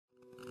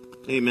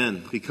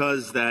Amen.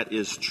 Because that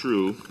is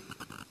true,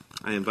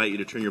 I invite you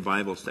to turn your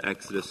Bibles to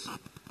Exodus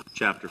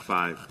chapter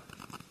 5.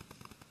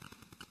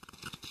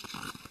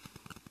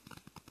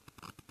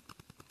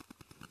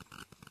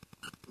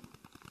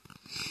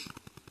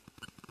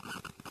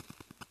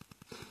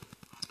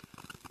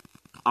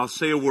 I'll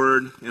say a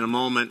word in a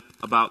moment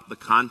about the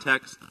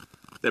context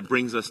that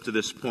brings us to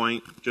this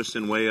point, just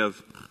in way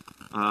of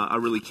a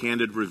really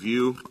candid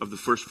review of the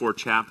first 4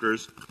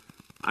 chapters.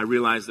 I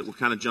realize that we're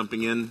kind of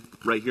jumping in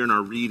right here in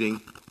our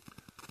reading,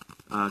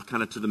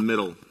 kind of to the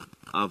middle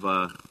of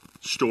a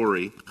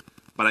story.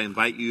 But I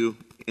invite you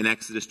in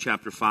Exodus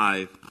chapter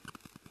 5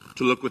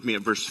 to look with me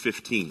at verse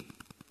 15.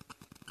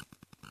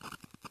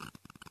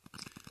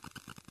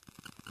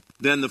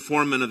 Then the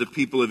foreman of the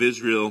people of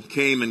Israel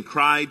came and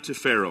cried to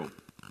Pharaoh,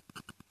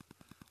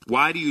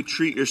 "Why do you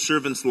treat your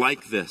servants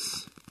like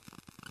this?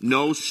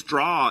 No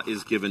straw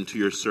is given to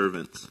your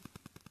servants.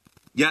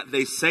 Yet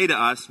they say to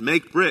us,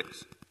 'Make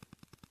bricks.'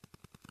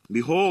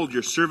 Behold,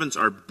 your servants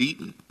are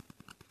beaten.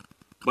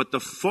 But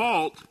the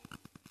fault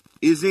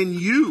is in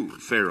you,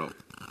 Pharaoh.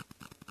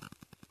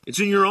 It's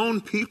in your own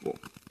people."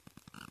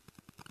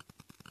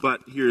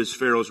 But here is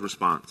Pharaoh's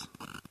response.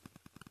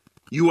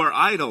 "You are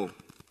idle.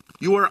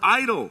 You are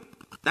idle.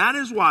 That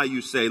is why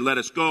you say, 'Let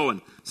us go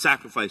and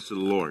sacrifice to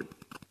the Lord.'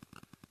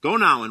 Go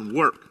now and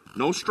work.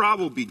 No straw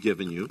will be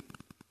given you.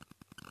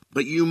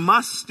 But you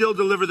must still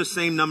deliver the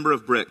same number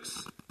of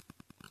bricks."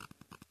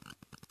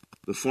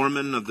 The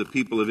foreman of the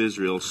people of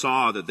Israel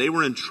saw that they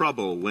were in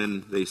trouble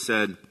when they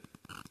said,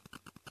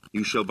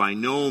 "You shall by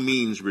no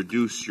means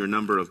reduce your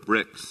number of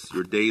bricks,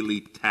 your daily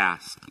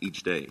task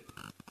each day."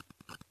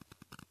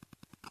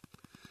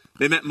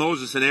 They met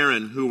Moses and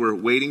Aaron, who were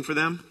waiting for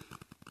them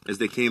as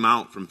they came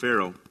out from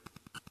Pharaoh.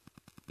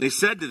 They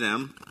said to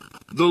them,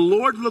 "The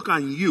Lord look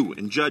on you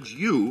and judge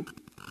you,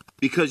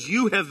 because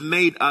you have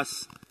made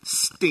us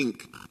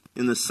stink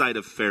in the sight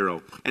of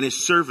Pharaoh and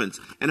his servants,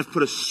 and have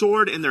put a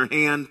sword in their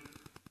hand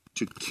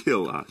to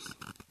kill us."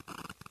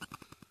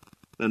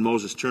 Then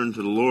Moses turned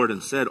to the Lord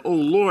and said, "O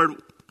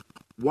Lord,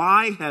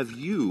 why have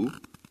you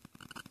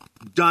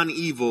done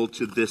evil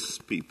to this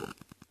people?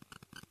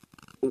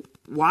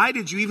 Why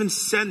did you even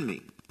send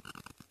me?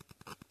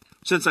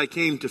 Since I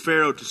came to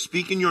Pharaoh to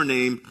speak in your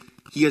name,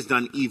 he has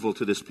done evil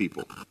to this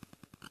people.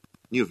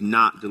 You have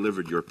not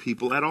delivered your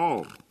people at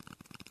all."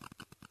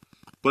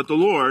 But the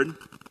Lord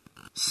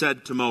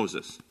said to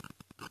Moses,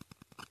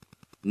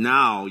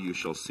 "Now you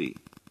shall see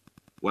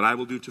what I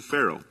will do to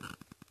Pharaoh.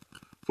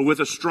 For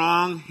with a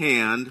strong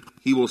hand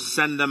he will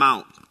send them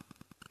out.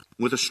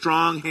 With a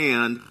strong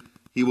hand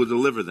he will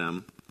deliver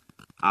them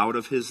out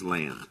of his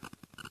land."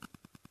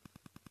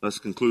 Thus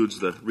concludes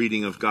the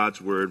reading of God's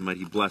word. Might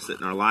he bless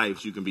it in our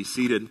lives. You can be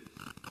seated.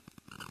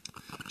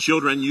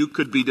 Children, you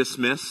could be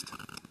dismissed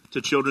to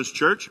Children's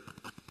Church.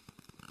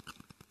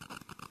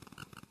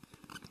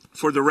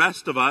 For the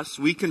rest of us,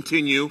 we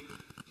continue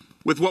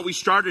with what we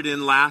started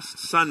in last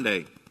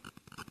Sunday.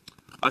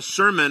 A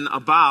sermon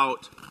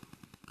about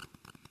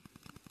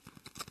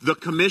the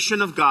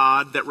commission of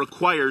God that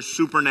requires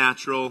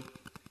supernatural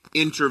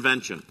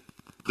intervention.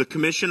 The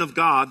commission of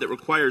God that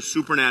requires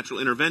supernatural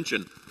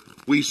intervention.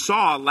 We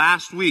saw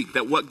last week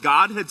that what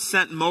God had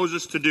sent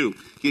Moses to do,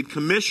 he had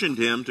commissioned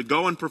him to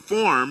go and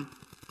perform,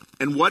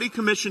 and what he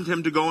commissioned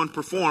him to go and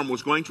perform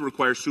was going to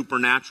require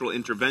supernatural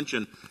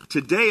intervention.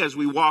 Today, as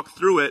we walk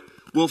through it,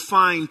 we'll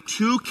find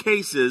 2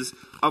 cases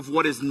of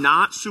what is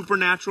not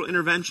supernatural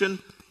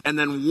intervention, and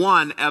then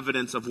 1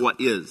 evidence of what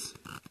is.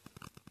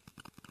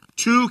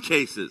 2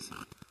 cases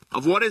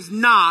of what is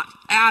not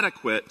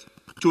adequate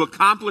to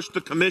accomplish the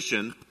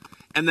commission,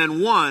 and then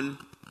 1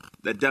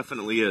 that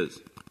definitely is.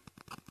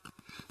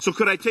 So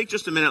could I take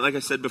just a minute, like I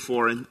said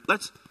before, and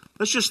let's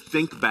just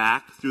think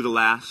back through the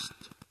last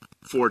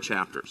 4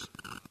 chapters.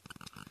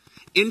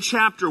 In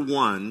chapter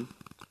 1,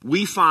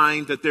 we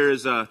find that there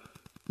is a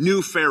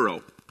new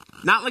Pharaoh.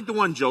 Not like the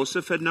one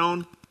Joseph had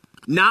known,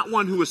 not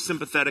one who was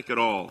sympathetic at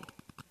all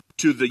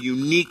to the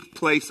unique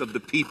place of the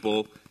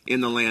people in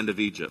the land of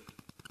Egypt,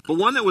 but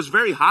one that was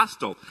very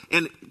hostile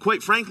and,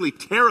 quite frankly,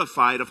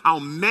 terrified of how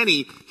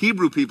many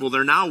Hebrew people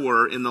there now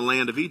were in the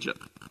land of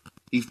Egypt.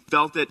 He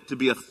felt it to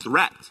be a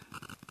threat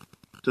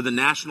to the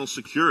national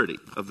security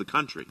of the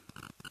country.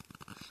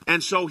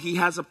 And so he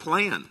has a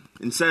plan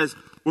and says,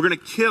 "We're going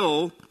to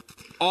kill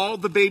all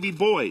the baby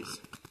boys."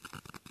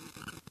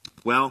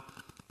 Well,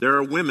 there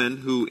are women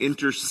who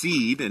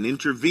intercede and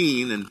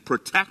intervene and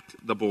protect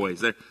the boys.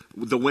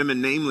 The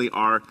women, namely,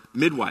 are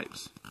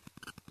midwives.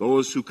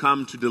 Those who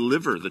come to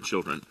deliver the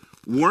children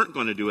weren't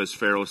going to do as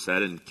Pharaoh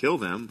said and kill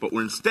them, but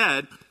were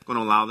instead going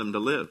to allow them to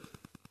live.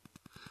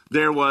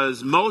 There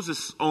was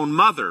Moses' own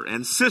mother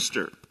and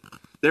sister.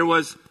 There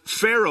was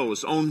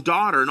Pharaoh's own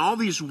daughter. And all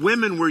these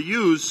women were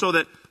used so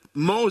that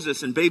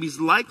Moses and babies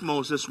like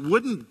Moses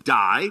wouldn't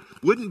die,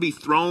 wouldn't be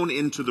thrown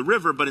into the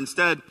river, but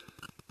instead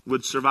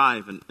would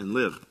survive and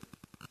live.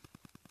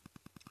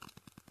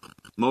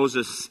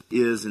 Moses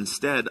is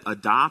instead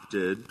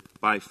adopted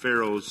by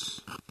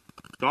Pharaoh's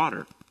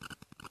daughter.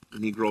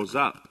 And he grows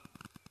up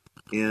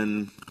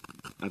in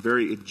a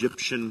very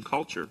Egyptian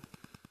culture.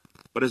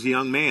 But as a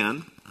young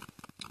man,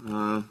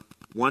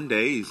 one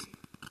day he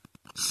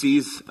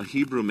sees a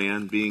Hebrew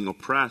man being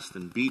oppressed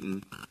and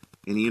beaten,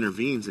 and he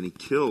intervenes and he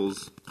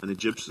kills an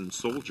Egyptian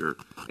soldier,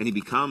 and he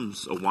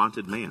becomes a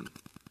wanted man,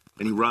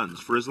 and he runs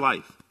for his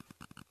life.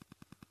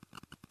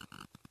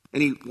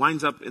 And he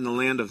winds up in the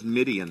land of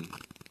Midian,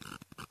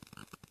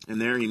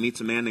 and there he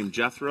meets a man named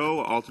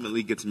Jethro,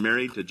 ultimately gets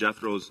married to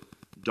Jethro's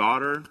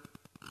daughter,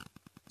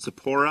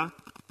 Zipporah.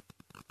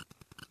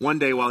 One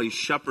day while he's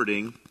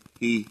shepherding,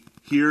 he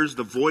hears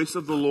the voice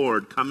of the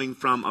Lord coming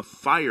from a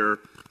fire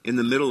in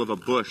the middle of a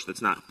bush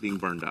that's not being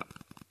burned up.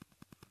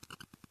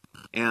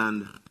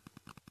 And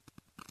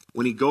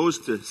when he goes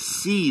to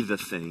see the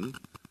thing,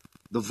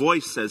 the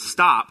voice says,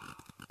 "Stop,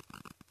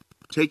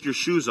 take your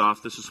shoes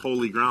off, this is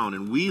holy ground."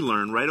 And we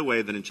learn right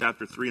away that in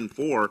chapter 3 and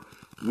 4,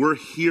 we're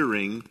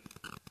hearing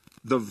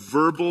the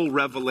verbal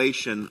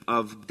revelation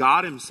of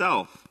God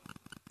himself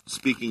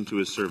speaking to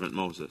his servant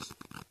Moses.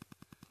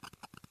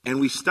 And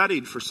we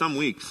studied for some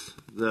weeks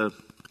the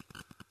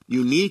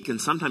unique and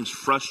sometimes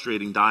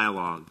frustrating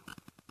dialogue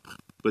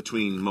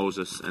between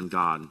Moses and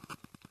God.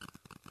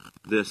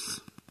 This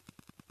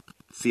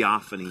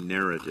theophany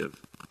narrative.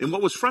 And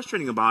what was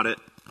frustrating about it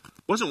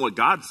wasn't what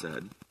God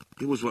said,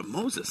 it was what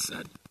Moses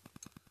said.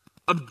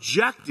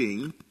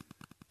 Objecting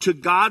to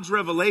God's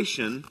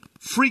revelation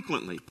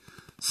frequently.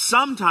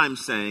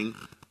 Sometimes saying,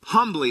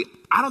 humbly,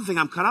 "I don't think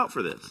I'm cut out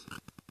for this."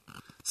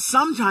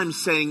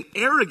 Sometimes saying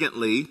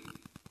arrogantly,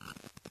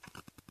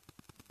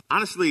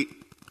 "Honestly,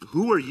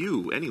 who are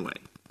you anyway?"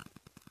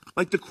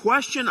 Like the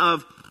question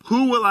of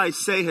who will I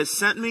say has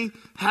sent me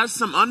has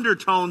some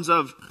undertones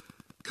of,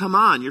 come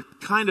on, you're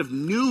kind of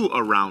new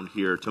around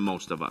here to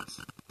most of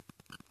us.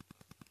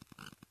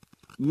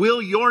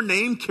 Will your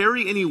name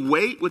carry any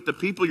weight with the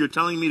people you're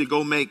telling me to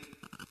go make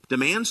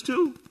demands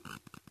to?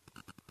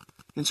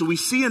 And so we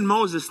see in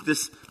Moses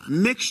this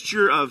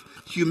mixture of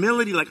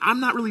humility, like I'm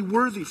not really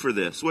worthy for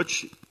this,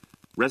 which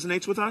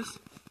resonates with us.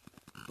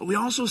 But we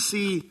also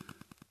see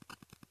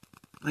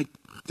like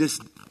this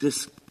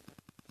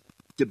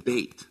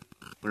debate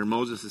where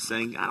Moses is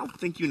saying, "I don't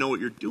think you know what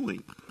you're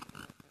doing."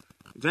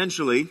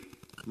 Eventually,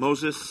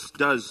 Moses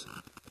does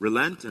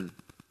relent and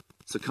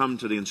succumb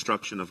to the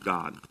instruction of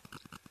God.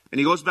 And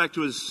he goes back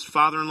to his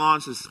father-in-law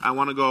and says, "I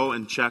want to go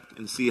and check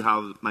and see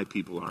how my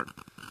people are."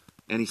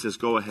 And he says,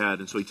 "Go ahead."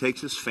 And so he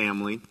takes his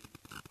family,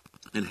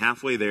 and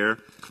halfway there,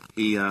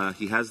 he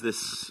has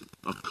this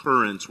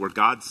occurrence where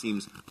God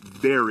seems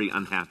very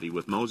unhappy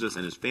with Moses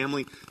and his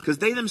family, because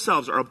they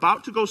themselves are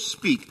about to go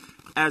speak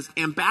as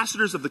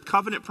ambassadors of the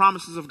covenant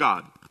promises of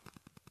God.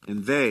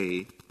 And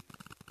they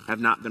have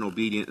not been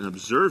obedient in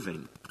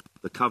observing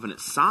the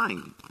covenant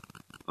sign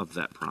of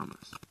that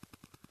promise.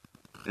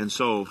 And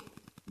so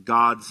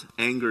God's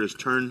anger is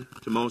turned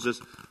to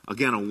Moses.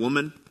 Again, a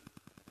woman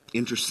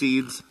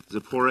intercedes.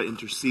 Zipporah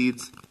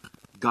intercedes.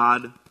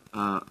 God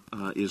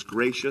is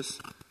gracious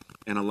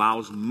and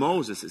allows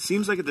Moses. It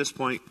seems like at this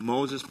point,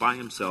 Moses by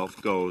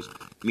himself goes,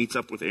 meets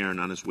up with Aaron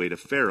on his way to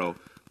Pharaoh.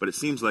 But it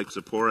seems like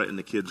Zipporah and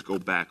the kids go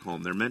back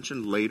home. They're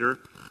mentioned later,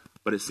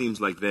 but it seems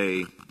like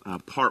they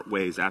part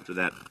ways after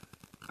that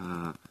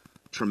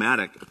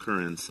traumatic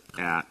occurrence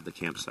at the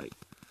campsite.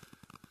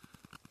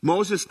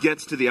 Moses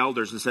gets to the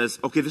elders and says,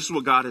 "Okay, this is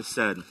what God has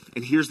said,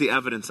 and here's the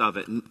evidence of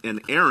it."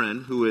 And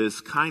Aaron, who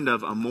is kind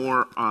of a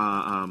more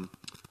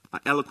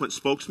eloquent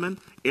spokesman,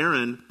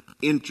 Aaron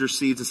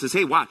intercedes and says,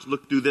 "Hey, watch,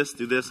 look, do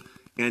this.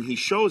 And he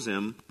shows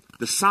him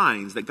the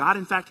signs that God,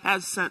 in fact,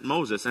 has sent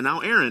Moses, and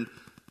now Aaron,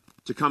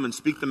 to come and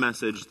speak the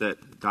message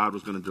that God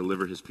was going to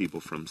deliver his people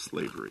from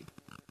slavery.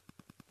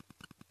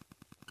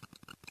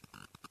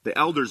 The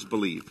elders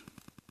believe.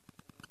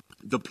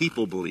 The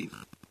people believe.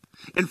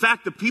 In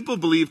fact, the people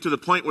believe to the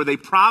point where they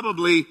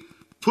probably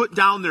put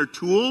down their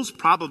tools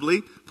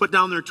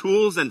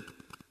and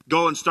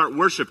go and start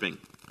worshiping.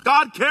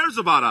 God cares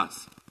about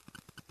us.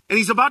 And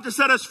he's about to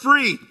set us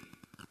free.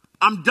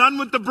 I'm done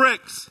with the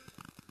bricks.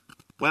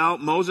 Well,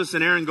 Moses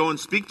and Aaron go and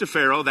speak to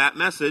Pharaoh that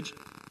message.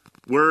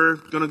 We're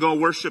going to go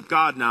worship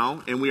God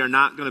now, and we are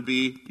not going to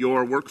be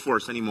your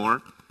workforce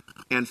anymore.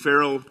 And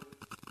Pharaoh,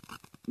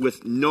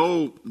 with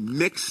no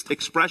mixed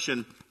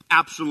expression,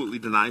 absolutely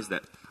denies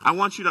that. I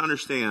want you to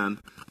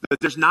understand that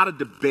there's not a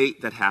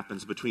debate that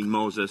happens between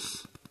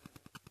Moses,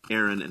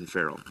 Aaron, and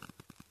Pharaoh.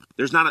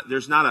 There's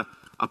not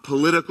a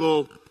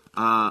political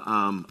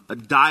a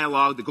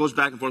dialogue that goes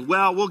back and forth.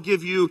 Well, we'll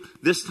give you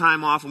this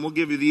time off, and we'll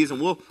give you these,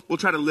 and we'll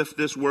try to lift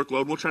this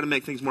workload. We'll try to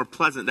make things more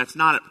pleasant. That's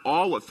not at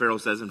all what Pharaoh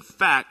says. In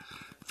fact,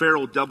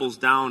 Pharaoh doubles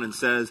down and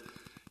says,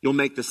 "You'll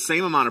make the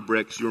same amount of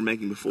bricks you were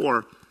making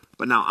before,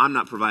 but now I'm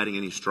not providing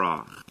any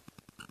straw.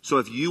 So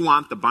if you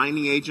want the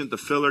binding agent, the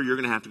filler, you're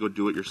going to have to go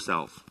do it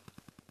yourself."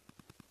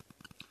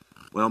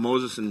 Well,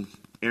 Moses and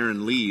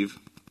Aaron leave,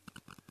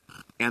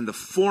 and the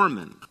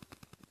foremen,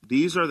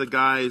 these are the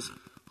guys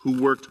who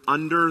worked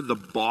under the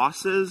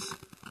bosses,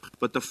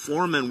 but the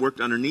foremen worked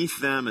underneath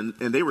them,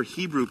 and they were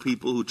Hebrew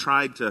people who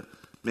tried to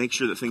make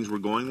sure that things were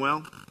going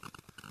well.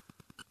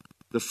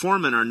 The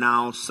foremen are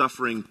now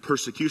suffering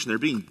persecution. They're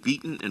being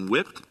beaten and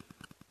whipped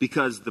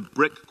because the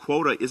brick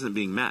quota isn't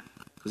being met.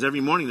 Because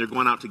every morning they're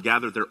going out to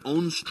gather their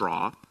own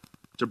straw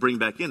to bring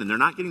back in, and they're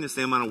not getting the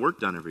same amount of work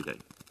done every day.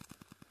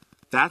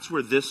 That's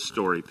where this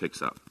story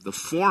picks up. The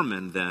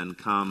foremen then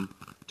come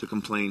to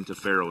complain to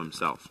Pharaoh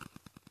himself.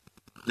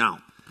 Now,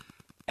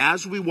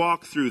 as we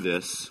walk through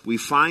this, we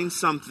find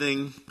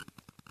something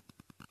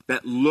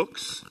that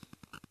looks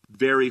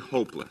very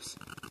hopeless.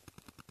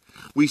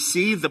 We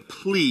see the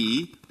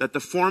plea that the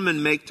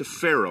foremen make to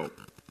Pharaoh.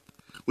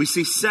 We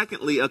see,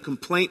 secondly, a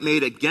complaint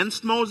made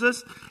against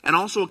Moses and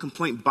also a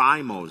complaint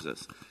by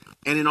Moses.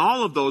 And in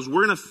all of those,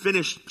 we're going to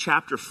finish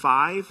chapter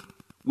 5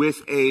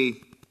 with a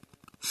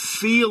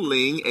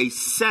feeling, a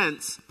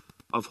sense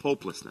of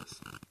hopelessness.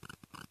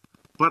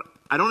 But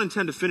I don't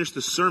intend to finish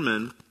the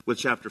sermon with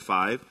chapter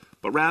 5,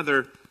 but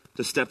rather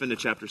to step into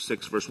chapter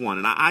 6, verse 1.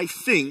 And I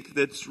think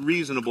that's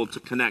reasonable to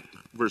connect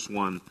verse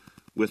 1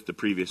 with the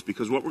previous,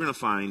 because what we're going to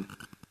find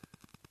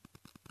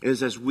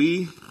is, as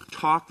we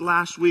talked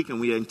last week and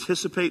we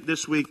anticipate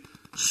this week,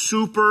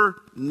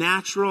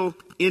 supernatural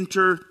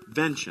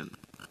intervention.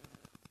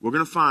 We're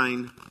going to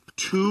find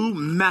two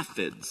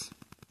methods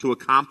to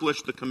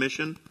accomplish the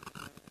commission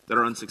that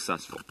are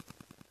unsuccessful.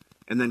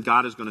 And then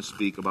God is going to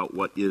speak about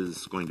what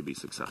is going to be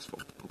successful.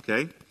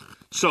 Okay?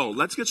 So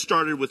let's get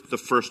started with the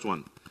first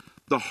one.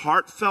 The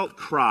heartfelt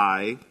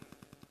cry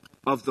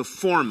of the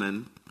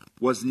foreman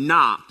was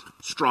not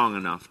strong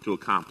enough to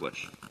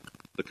accomplish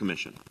the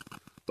commission.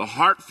 The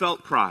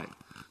heartfelt cry.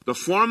 The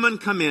foremen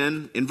come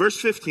in verse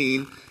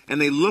 15, and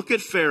they look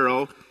at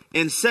Pharaoh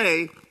and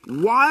say,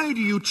 "Why do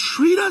you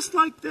treat us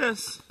like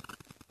this?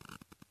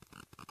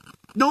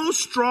 No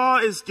straw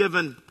is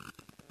given.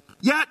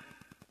 Yet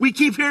we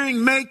keep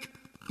hearing, make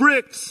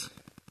bricks."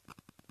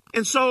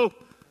 And so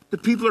the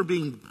people are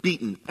being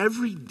beaten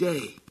every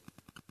day,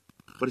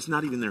 but it's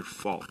not even their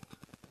fault.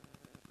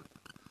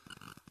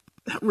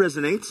 That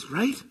resonates,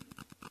 right?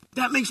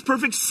 That makes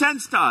perfect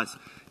sense to us.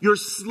 Your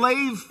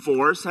slave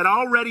force had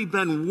already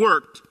been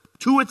worked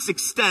to its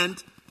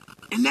extent,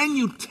 and then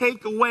you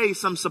take away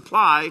some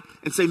supply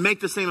and say, make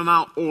the same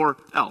amount or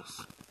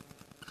else.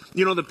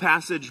 You know the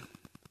passage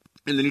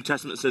in the New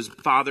Testament that says,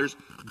 fathers,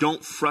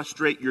 don't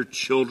frustrate your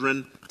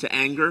children to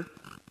anger?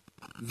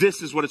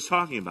 This is what it's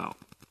talking about.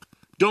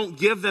 Don't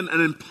give them an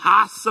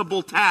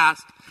impossible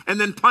task and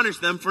then punish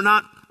them for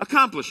not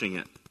accomplishing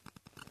it.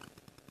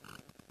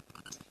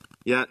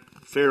 Yet,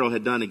 Pharaoh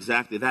had done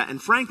exactly that. And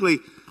frankly,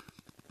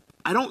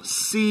 I don't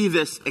see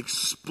this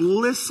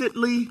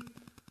explicitly,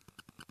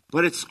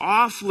 but it's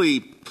awfully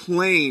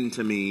plain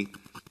to me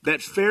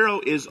that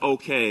Pharaoh is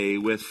okay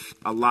with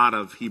a lot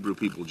of Hebrew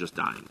people just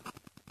dying.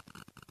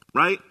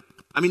 Right?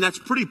 I mean, that's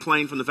pretty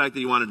plain from the fact that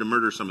he wanted to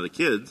murder some of the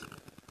kids.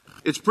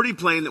 It's pretty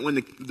plain that when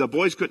the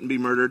boys couldn't be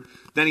murdered,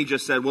 then he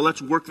just said, well,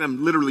 let's work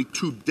them literally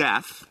to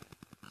death.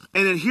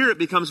 And then here it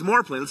becomes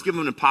more plain. Let's give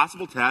them an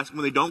impossible task.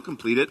 When they don't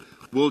complete it,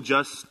 we'll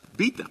just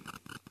beat them.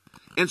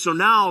 And so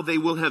now they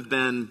will have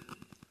been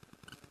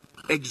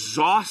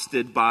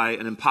exhausted by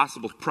an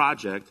impossible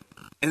project.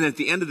 And at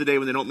the end of the day,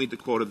 when they don't meet the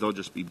quota, they'll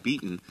just be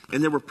beaten.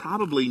 And there were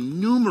probably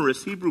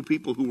numerous Hebrew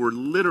people who were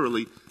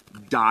literally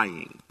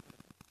dying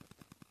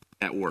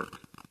at work.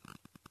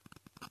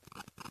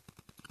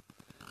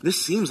 This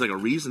seems like a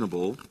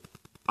reasonable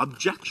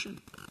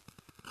objection.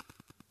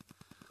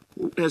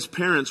 As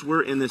parents,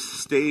 we're in this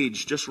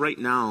stage just right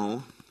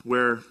now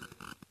where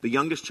the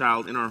youngest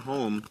child in our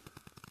home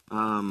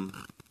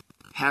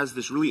has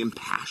this really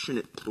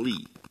impassionate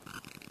plea.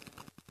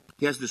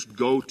 He has this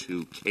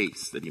go-to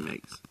case that he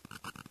makes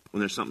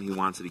when there's something he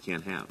wants that he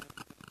can't have.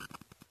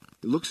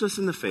 He looks us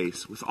in the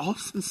face with all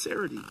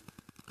sincerity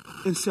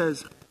and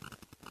says,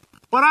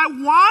 but I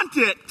want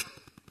it.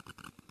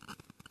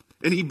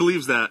 And he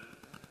believes that.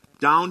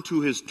 Down to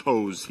his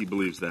toes, he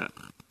believes that.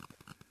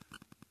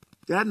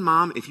 Dad and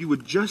Mom, if you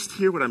would just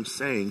hear what I'm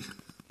saying,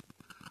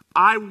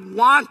 I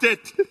want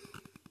it.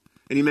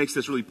 And he makes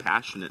this really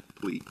passionate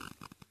plea.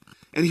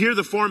 And here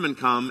the foremen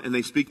come and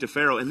they speak to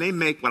Pharaoh and they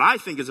make what I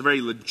think is a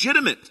very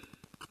legitimate,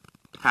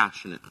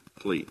 passionate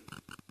plea.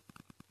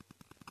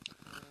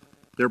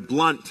 They're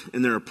blunt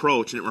in their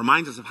approach, and it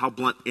reminds us of how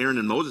blunt Aaron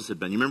and Moses had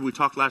been. You remember we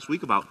talked last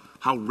week about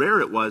how rare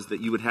it was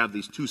that you would have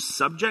these two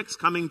subjects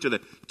coming to the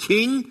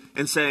king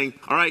and saying,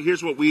 all right,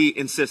 here's what we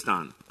insist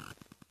on.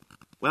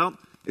 Well,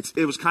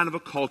 it was kind of a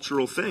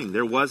cultural thing.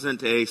 There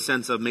wasn't a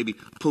sense of maybe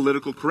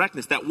political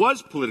correctness. That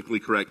was politically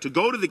correct. To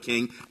go to the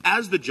king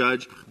as the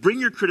judge,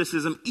 bring your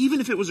criticism, even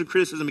if it was a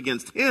criticism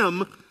against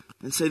him,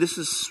 and say, this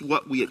is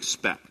what we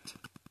expect.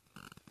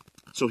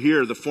 So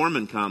here the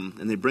foremen come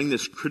and they bring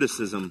this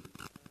criticism.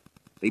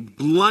 They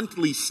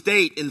bluntly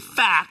state, in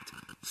fact,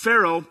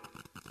 Pharaoh,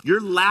 your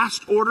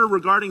last order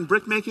regarding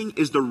brickmaking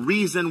is the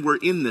reason we're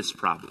in this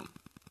problem.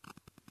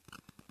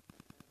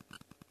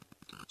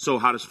 So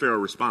how does Pharaoh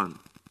respond?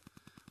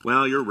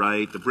 Well, you're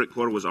right. The brick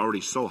quota was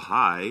already so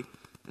high,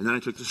 and then I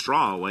took the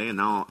straw away, and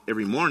now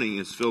every morning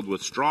is filled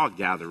with straw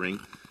gathering,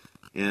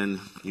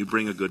 and you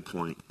bring a good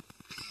point.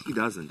 He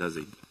doesn't, does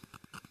he?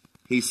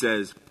 He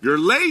says, you're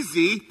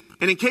lazy,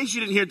 and in case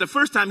you didn't hear it the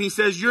first time, he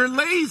says, you're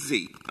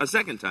lazy a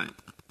second time.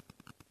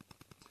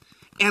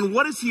 And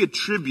what does he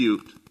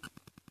attribute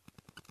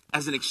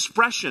as an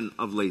expression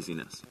of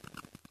laziness?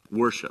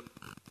 Worship.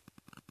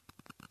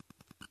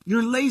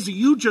 You're lazy.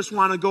 You just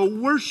want to go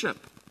worship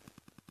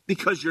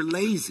because you're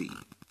lazy.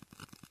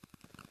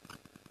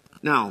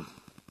 Now,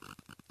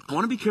 I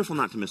want to be careful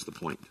not to miss the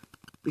point,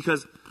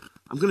 because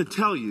I'm going to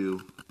tell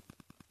you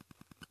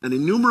an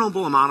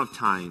innumerable amount of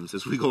times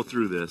as we go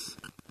through this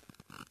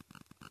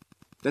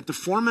that the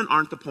foremen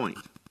aren't the point.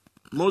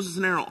 Moses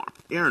and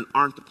Aaron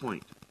aren't the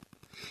point.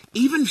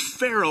 Even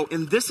Pharaoh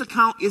in this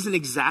account isn't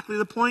exactly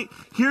the point.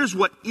 Here's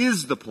what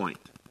is the point.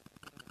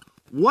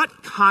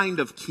 What kind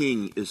of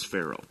king is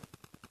Pharaoh?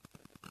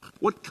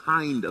 What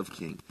kind of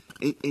king?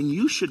 And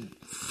you should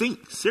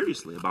think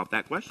seriously about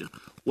that question.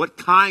 What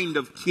kind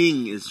of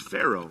king is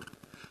Pharaoh?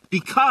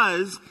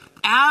 Because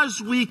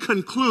as we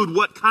conclude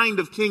what kind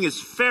of king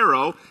is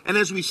Pharaoh, and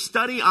as we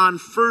study on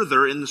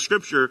further in the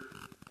scripture,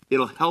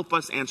 it'll help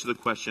us answer the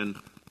question,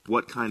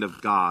 what kind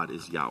of God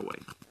is Yahweh?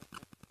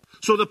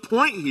 So the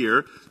point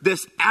here,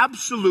 this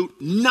absolute,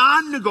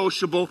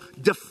 non-negotiable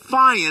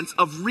defiance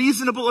of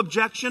reasonable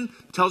objection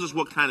tells us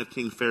what kind of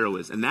king Pharaoh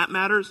is. And that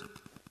matters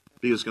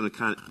because it's going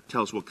to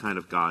tell us what kind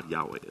of God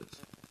Yahweh is.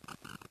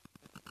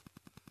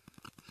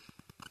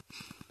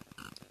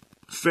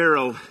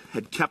 Pharaoh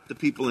had kept the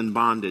people in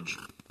bondage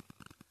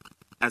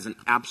as an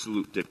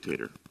absolute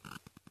dictator.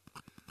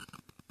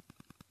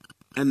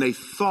 And they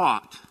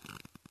thought,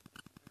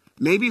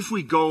 maybe if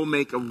we go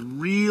make a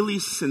really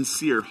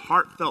sincere,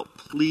 heartfelt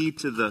plea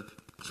to the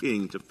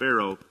king, to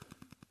Pharaoh,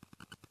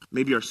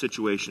 maybe our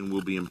situation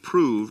will be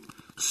improved,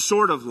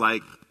 sort of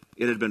like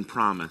it had been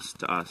promised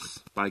to us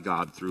by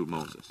God through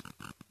Moses.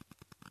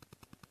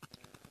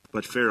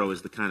 But Pharaoh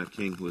is the kind of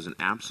king who is an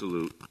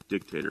absolute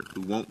dictator,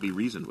 who won't be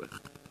reasoned with.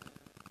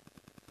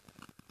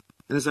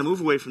 And as I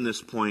move away from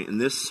this point, in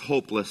this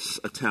hopeless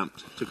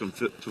attempt to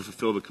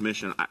fulfill the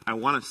commission, I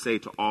want to say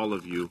to all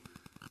of you,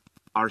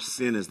 our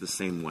sin is the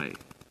same way.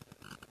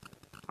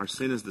 Our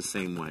sin is the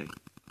same way.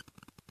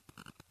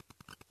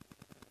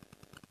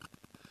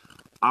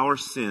 Our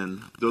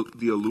sin,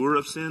 the allure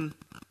of sin,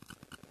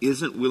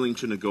 isn't willing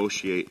to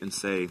negotiate and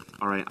say,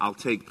 all right, I'll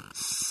take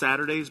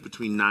Saturdays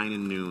between 9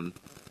 and noon.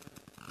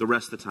 The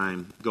rest of the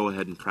time, go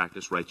ahead and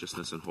practice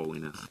righteousness and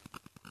holiness.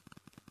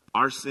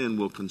 Our sin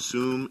will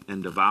consume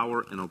and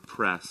devour and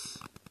oppress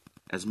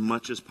as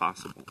much as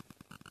possible.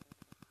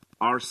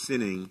 Our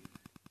sinning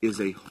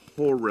is a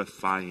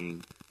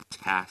horrifying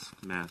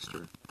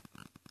taskmaster.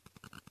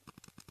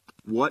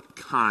 What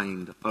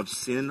kind of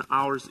sin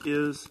ours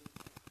is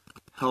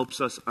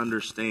helps us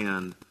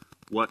understand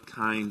what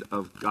kind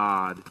of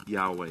God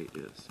Yahweh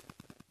is.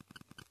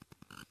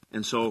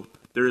 And so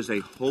there is a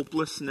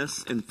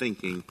hopelessness in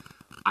thinking,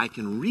 I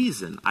can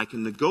reason, I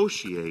can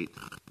negotiate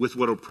with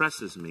what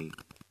oppresses me,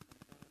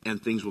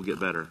 and things will get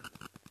better.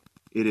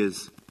 It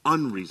is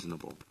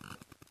unreasonable.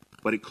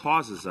 But it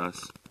causes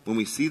us, when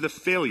we see the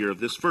failure of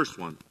this first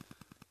one,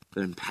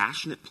 the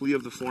impassionate plea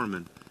of the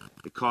foreman,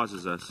 it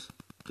causes us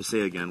to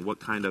say again, what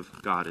kind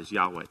of God is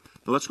Yahweh?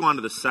 Now let's go on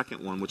to the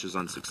second one, which is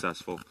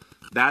unsuccessful.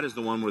 That is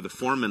the one where the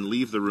foremen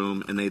leave the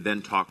room and they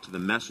then talk to the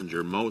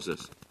messenger,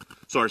 Moses.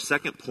 So our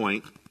second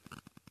point,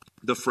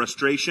 the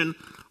frustration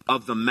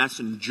of the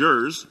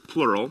messengers,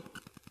 plural,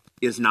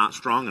 is not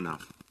strong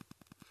enough.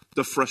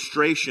 The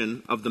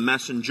frustration of the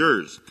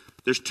messengers.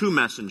 There's two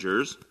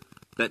messengers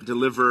that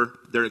deliver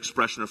their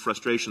expression of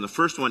frustration. The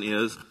first one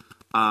is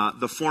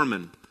the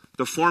foreman.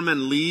 The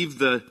foremen leave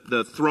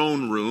the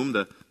throne room,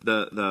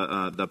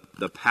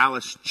 the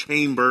palace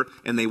chamber,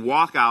 and they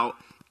walk out,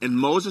 and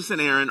Moses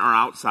and Aaron are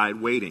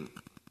outside waiting.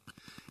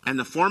 And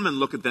the foremen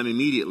look at them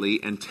immediately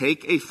and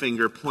take a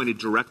finger pointed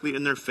directly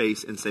in their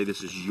face and say,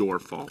 this is your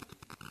fault.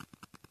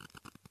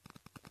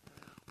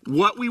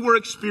 What we were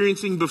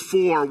experiencing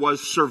before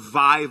was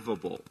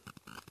survivable.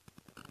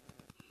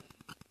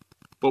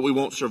 But we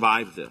won't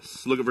survive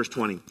this. Look at verse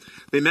 20.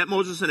 They met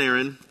Moses and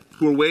Aaron,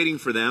 who were waiting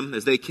for them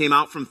as they came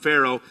out from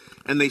Pharaoh,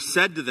 and they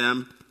said to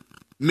them,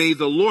 may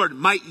the Lord,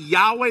 might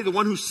Yahweh, the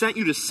one who sent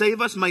you to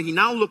save us, might he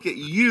now look at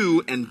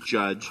you and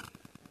judge,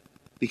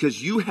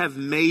 because you have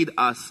made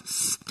us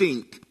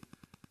stink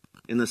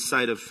in the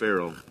sight of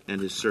Pharaoh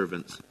and his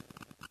servants.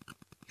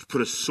 You've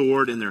put a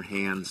sword in their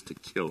hands to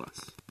kill us.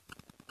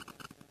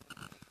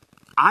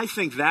 I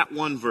think that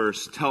one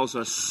verse tells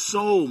us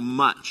so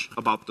much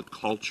about the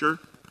culture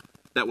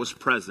that was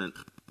present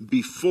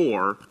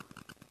before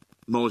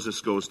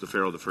Moses goes to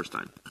Pharaoh the first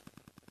time.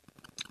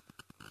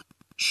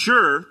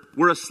 Sure,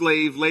 we're a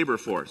slave labor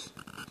force,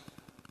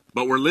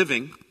 but we're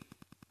living.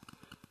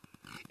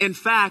 In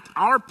fact,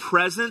 our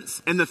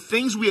presence and the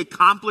things we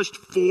accomplished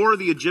for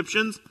the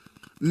Egyptians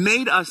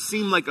made us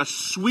seem like a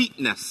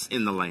sweetness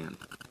in the land.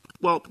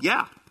 Well,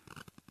 yeah,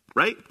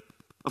 right?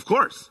 Of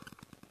course.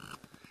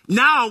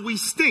 Now we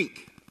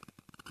stink.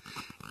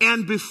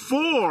 And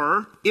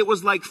before, it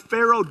was like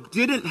Pharaoh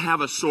didn't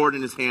have a sword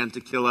in his hand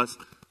to kill us,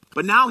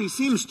 but now he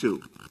seems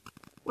to.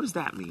 What does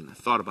that mean? I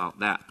thought about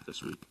that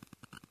this week.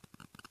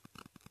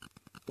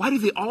 Why do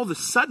they all of a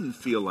sudden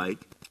feel like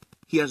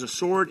he has a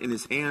sword in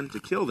his hand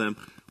to kill them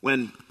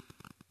when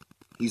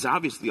he's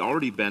obviously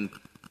already been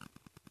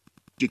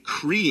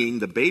decreeing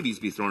the babies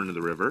be thrown into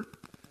the river,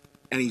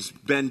 and he's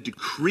been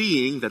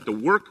decreeing that the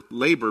work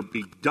labor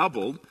be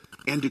doubled,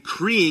 and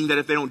decreeing that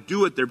if they don't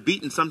do it, they're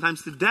beaten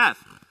sometimes to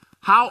death.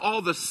 How all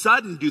of a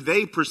sudden do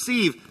they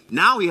perceive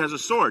now he has a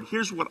sword?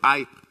 Here's what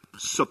I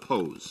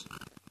suppose.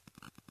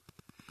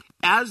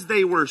 As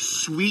they were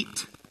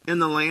sweet in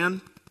the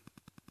land,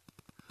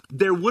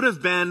 there would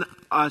have been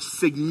a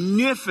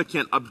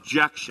significant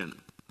objection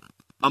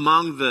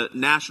among the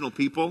national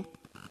people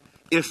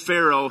if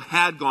Pharaoh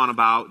had gone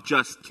about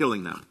just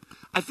killing them.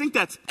 I think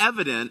that's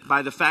evident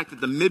by the fact that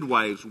the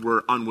midwives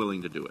were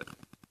unwilling to do it.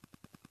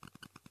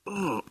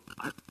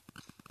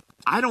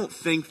 I don't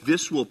think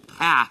this will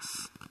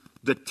pass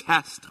the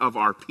test of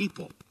our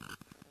people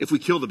if we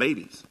kill the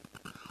babies.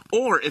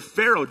 Or if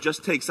Pharaoh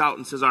just takes out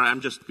and says, all right,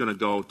 I'm just going to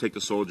go take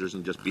the soldiers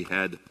and just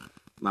behead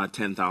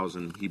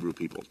 10,000 Hebrew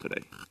people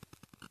today.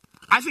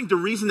 I think the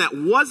reason that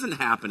wasn't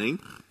happening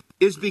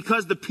is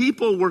because the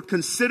people were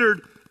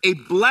considered a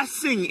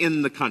blessing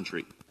in the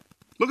country.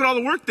 Look at all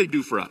the work they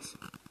do for us.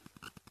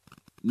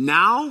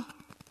 Now,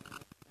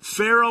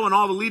 Pharaoh and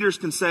all the leaders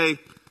can say,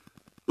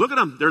 look at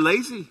them, they're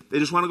lazy. They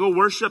just want to go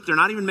worship. They're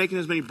not even making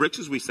as many bricks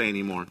as we say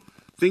anymore.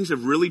 Things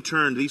have really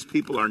turned. These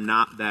people are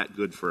not that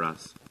good for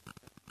us.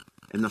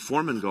 And the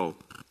foremen go,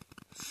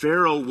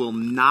 Pharaoh will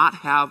not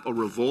have a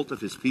revolt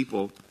of his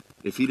people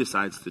if he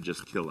decides to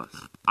just kill us.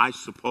 I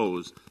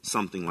suppose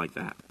something like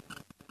that.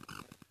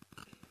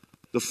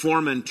 The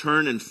foremen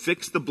turn and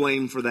fix the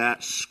blame for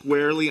that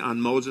squarely on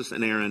Moses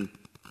and Aaron,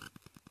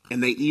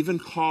 and they even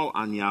call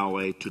on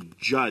Yahweh to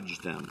judge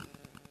them.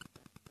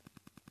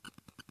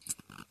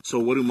 So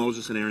what do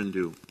Moses and Aaron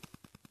do?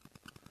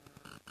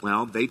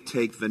 Well, they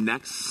take the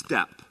next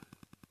step,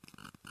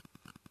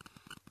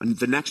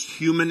 the next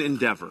human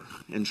endeavor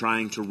in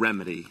trying to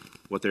remedy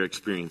what they're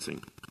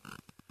experiencing.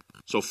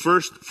 So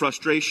first,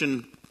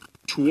 frustration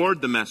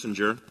toward the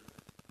messenger.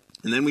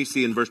 And then we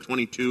see in verse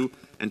 22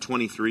 and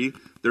 23,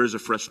 there is a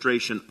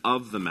frustration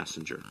of the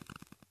messenger.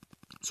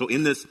 So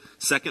in this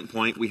second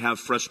point, we have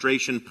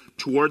frustration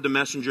toward the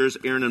messengers,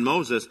 Aaron and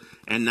Moses.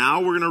 And now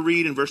we're going to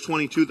read in verse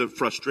 22 the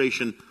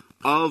frustration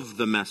of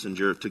the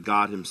messenger to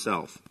God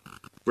himself.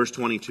 Verse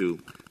 22,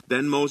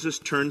 then Moses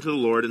turned to the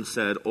Lord and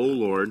said, O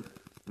Lord,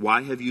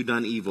 why have you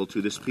done evil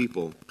to this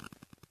people?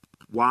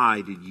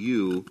 Why did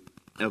you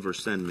ever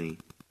send me?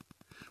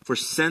 For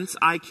since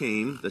I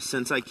came, the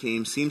since I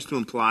came seems to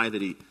imply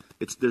that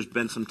there's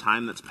been some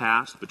time that's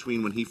passed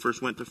between when he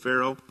first went to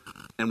Pharaoh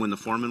and when the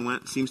foreman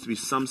went. Seems to be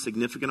some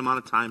significant amount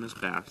of time has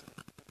passed.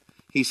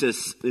 He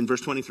says in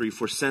verse 23,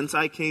 for since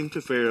I came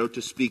to Pharaoh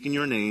to speak in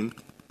your name,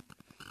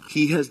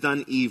 he has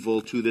done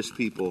evil to this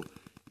people.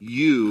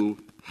 You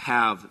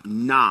have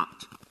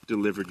not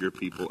delivered your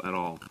people at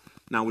all.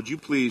 Now, would you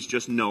please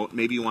just note,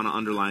 maybe you want to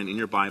underline in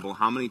your Bible,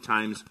 how many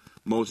times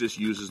Moses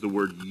uses the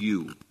word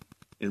you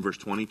in verse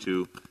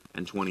 22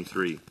 and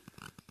 23.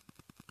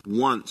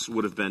 Once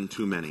would have been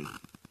too many.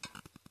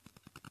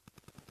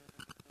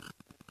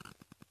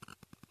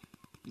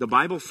 The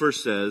Bible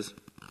first says,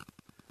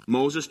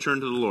 Moses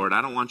turned to the Lord.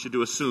 I don't want you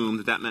to assume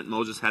that that meant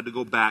Moses had to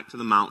go back to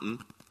the mountain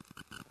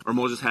or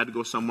Moses had to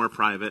go somewhere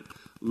private.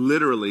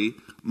 Literally,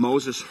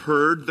 Moses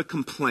heard the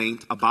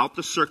complaint about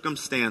the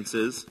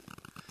circumstances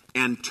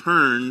and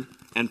turned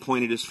and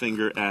pointed his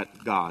finger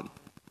at God.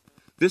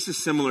 This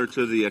is similar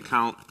to the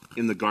account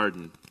in the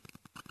garden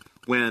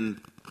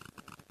when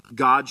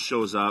God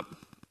shows up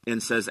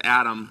and says,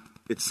 Adam,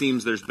 it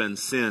seems there's been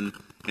sin.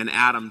 And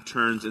Adam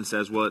turns and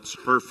says, well, it's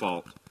her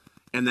fault.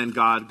 And then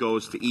God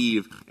goes to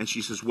Eve and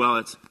she says, well,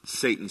 it's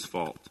Satan's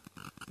fault.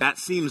 That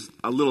seems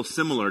a little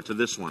similar to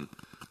this one.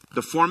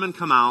 The foremen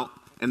come out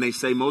and they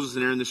say, Moses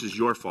and Aaron, this is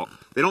your fault.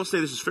 They don't say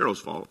this is Pharaoh's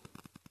fault.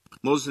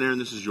 Moses and Aaron,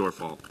 this is your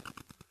fault.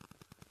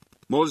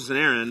 Moses and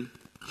Aaron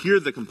hear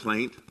the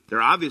complaint.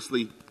 They're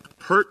obviously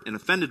hurt and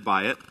offended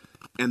by it.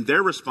 And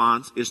their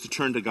response is to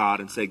turn to God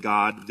and say,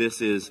 God,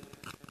 this is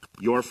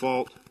your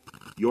fault,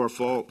 your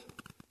fault,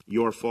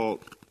 your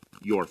fault,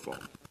 your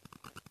fault.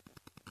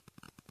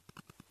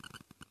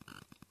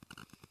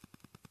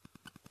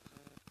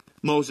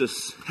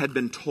 Moses had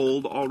been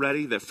told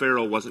already that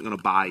Pharaoh wasn't going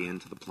to buy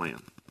into the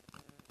plan.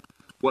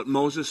 What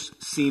Moses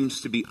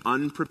seems to be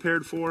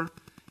unprepared for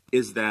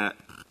is that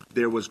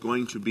there was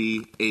going to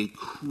be a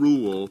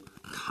cruel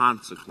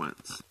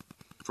consequence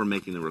for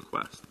making the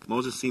request.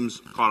 Moses seems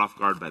caught off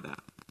guard by that.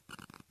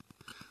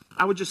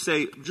 I would just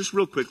say, just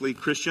real quickly,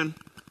 Christian,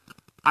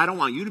 I don't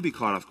want you to be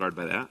caught off guard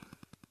by that.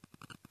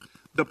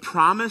 The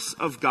promise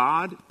of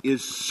God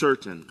is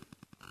certain.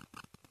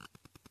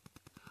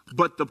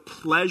 But the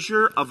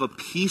pleasure of a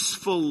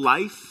peaceful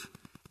life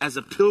as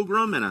a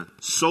pilgrim and a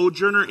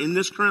sojourner in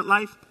this current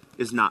life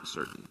is not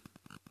certain.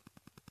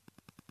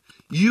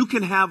 You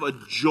can have a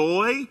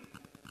joy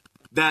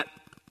that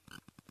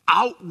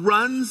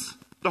outruns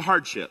the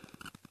hardship,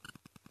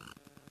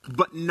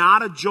 but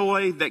not a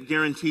joy that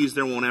guarantees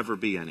there won't ever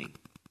be any.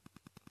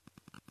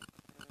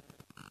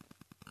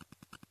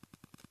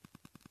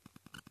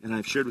 And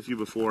I've shared with you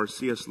before,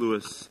 C.S.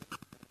 Lewis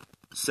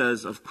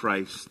says of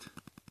Christ,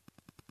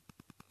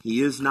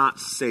 he is not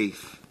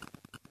safe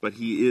but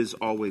he is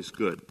always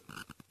good.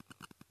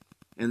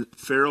 And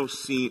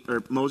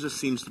Moses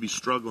seems to be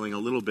struggling a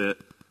little bit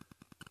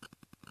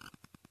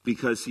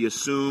because he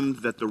assumed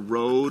that the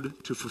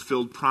road to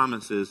fulfilled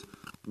promises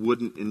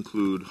wouldn't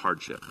include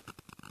hardship.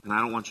 And I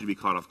don't want you to be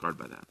caught off guard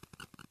by that.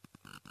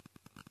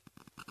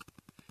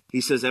 He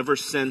says, ever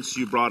since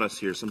you brought us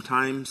here, some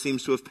time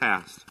seems to have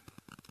passed.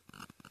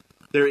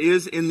 There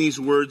is in these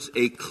words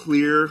a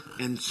clear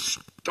and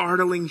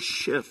startling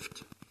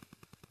shift.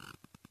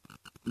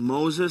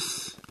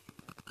 Moses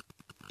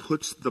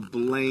puts the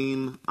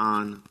blame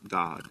on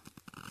God.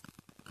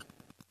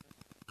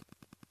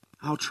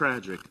 How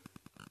tragic.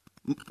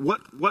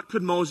 What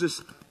could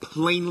Moses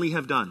plainly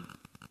have done?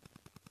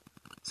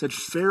 Said,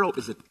 Pharaoh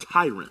is a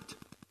tyrant.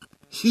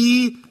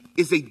 He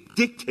is a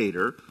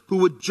dictator who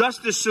would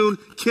just as soon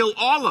kill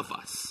all of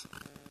us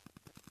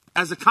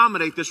as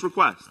accommodate this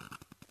request.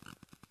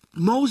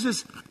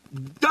 Moses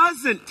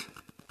doesn't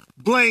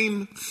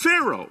blame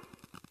Pharaoh.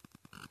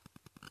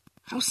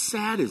 How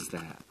sad is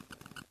that?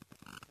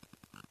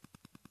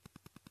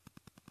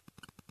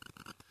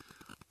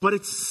 But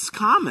it's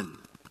common.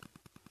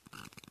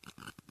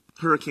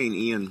 Hurricane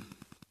Ian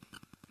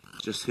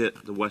just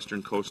hit the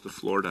western coast of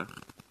Florida.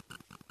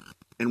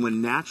 And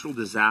when natural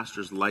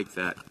disasters like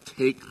that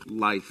take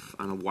life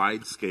on a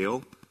wide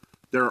scale,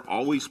 there are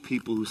always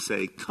people who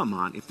say, come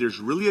on, if there's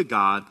really a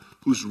God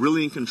who's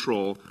really in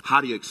control,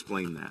 how do you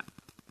explain that?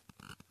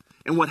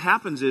 And what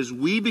happens is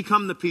we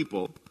become the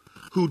people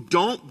who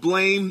don't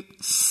blame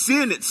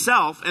sin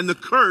itself and the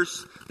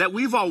curse that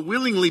we've all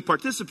willingly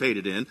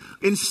participated in.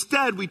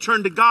 Instead, we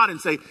turn to God and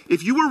say,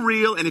 if you were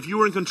real and if you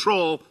were in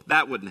control,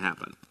 that wouldn't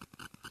happen.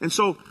 And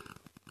so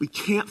we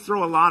can't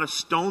throw a lot of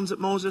stones at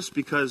Moses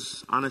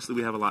because, honestly,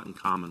 we have a lot in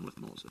common with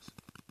Moses.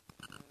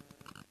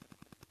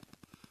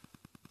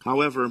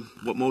 However,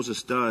 what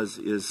Moses does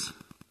is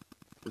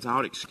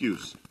without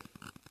excuse.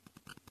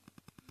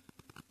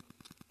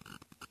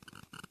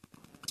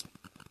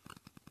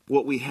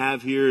 What we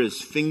have here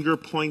is finger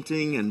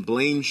pointing and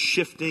blame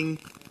shifting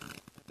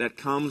that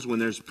comes when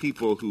there's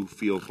people who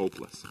feel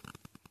hopeless.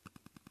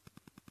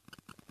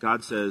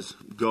 God says,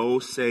 go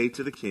say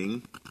to the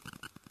king,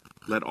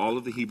 let all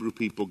of the Hebrew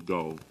people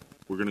go.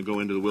 We're going to go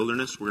into the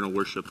wilderness. We're going to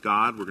worship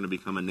God. We're going to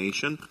become a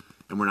nation.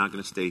 And we're not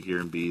going to stay here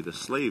and be the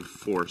slave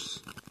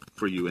force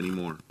for you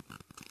anymore.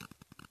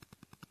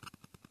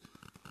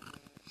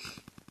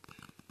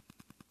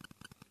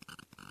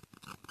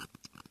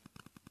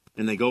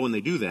 And they go and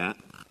they do that.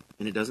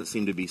 And it doesn't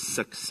seem to be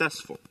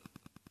successful.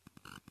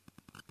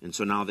 And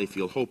so now they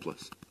feel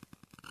hopeless.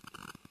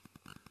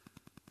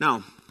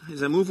 Now,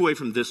 as I move away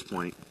from this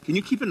point, can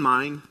you keep in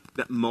mind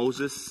that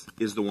Moses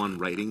is the one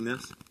writing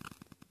this?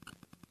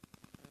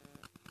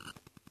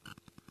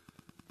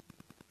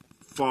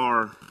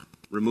 Far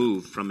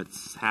removed from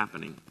its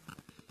happening.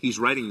 He's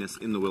writing this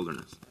in the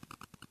wilderness.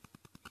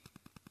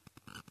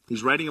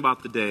 He's writing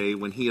about the day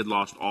when he had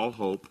lost all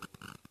hope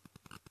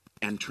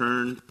and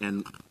turned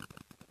and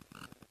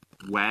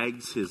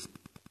wags his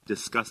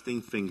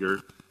disgusting finger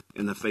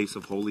in the face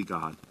of holy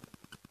God.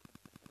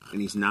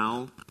 And he's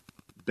now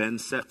been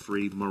set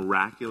free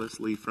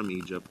miraculously from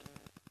Egypt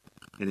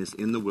and is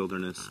in the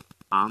wilderness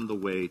on the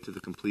way to the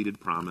completed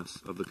promise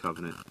of the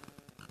covenant.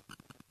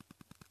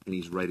 And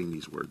he's writing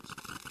these words.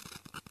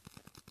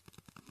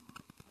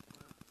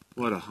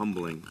 What a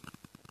humbling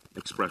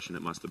expression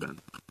it must have been.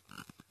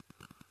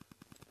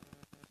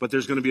 But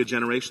there's going to be a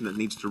generation that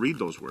needs to read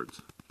those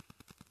words.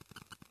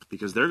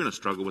 Because they're going to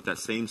struggle with that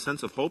same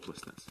sense of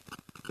hopelessness.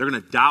 They're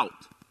going to doubt,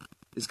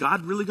 is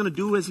God really going to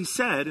do as he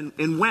said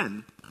and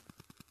when?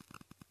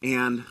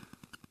 And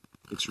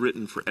it's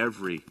written for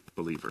every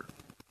believer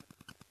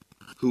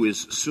who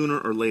is sooner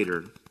or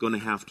later going to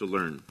have to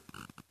learn.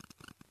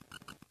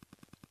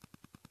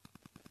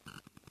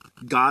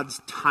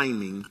 God's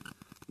timing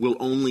will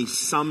only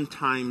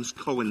sometimes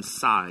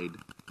coincide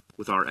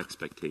with our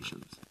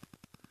expectations.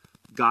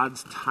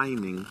 God's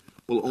timing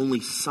will only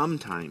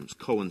sometimes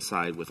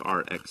coincide with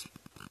our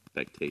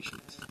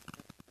expectations.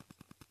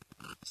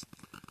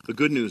 The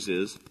good news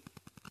is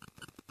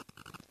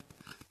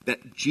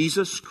that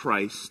Jesus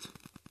Christ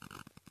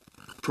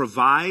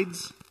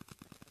provides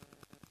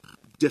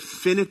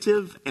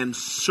definitive and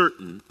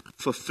certain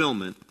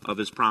fulfillment of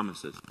his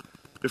promises.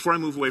 Before I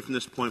move away from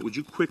this point, would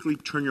you quickly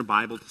turn your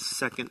Bible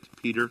to 2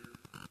 Peter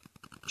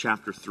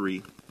chapter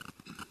 3.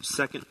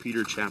 2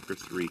 Peter chapter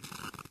 3.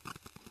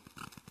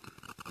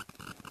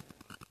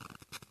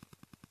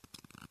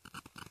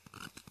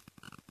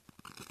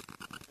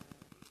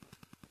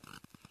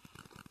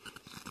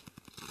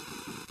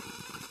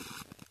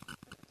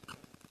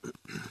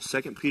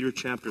 Second Peter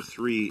chapter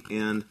 3,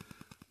 and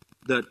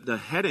the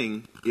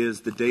heading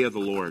is the day of the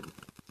Lord.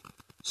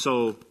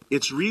 So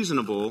it's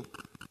reasonable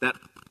that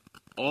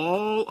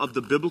all of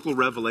the biblical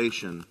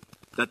revelation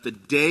that the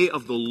day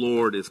of the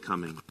Lord is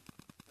coming.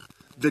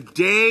 The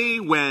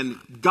day when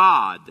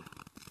God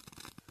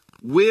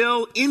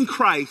will, in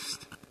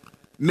Christ,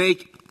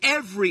 make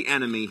every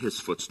enemy his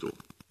footstool.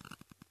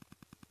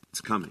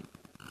 It's coming.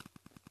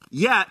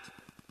 Yet,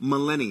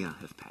 millennia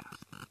have passed.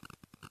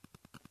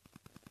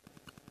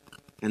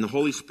 And the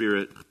Holy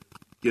Spirit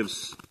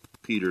gives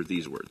Peter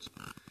these words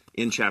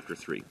in chapter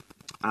 3.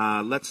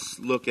 Let's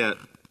look at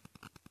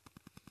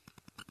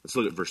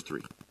verse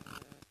 3.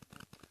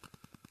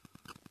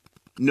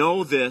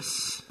 Know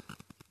this,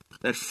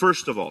 that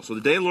first of all, so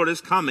the day of the Lord is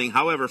coming,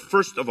 however,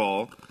 first of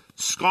all,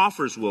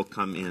 scoffers will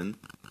come in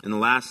the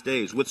last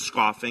days with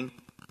scoffing,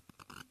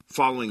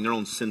 following their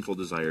own sinful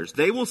desires.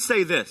 They will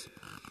say this,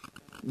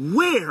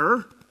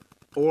 where,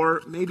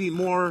 or maybe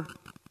more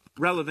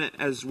relevant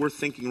as we're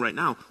thinking right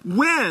now,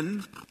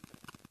 when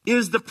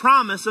is the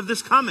promise of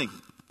this coming?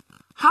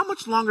 How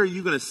much longer are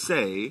you going to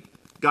say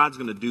God's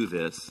going to do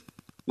this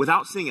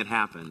without seeing it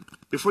happen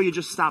before you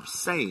just stop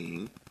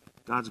saying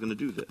God's going to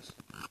do this?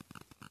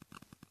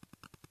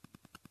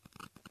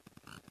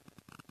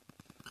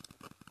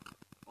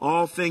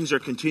 All things are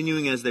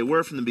continuing as they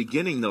were from the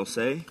beginning, they'll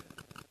say.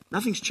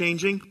 Nothing's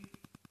changing.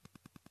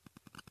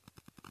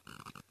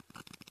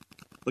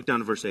 Look down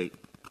to verse 8.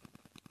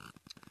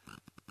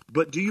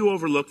 But do you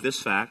overlook this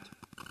fact,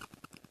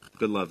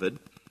 beloved?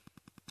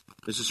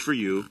 This is for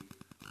you.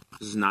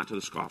 This is not to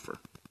the scoffer.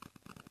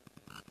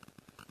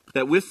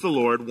 That with the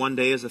Lord, one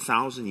day is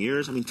 1,000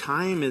 years. I mean,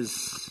 time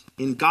is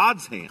in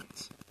God's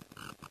hands.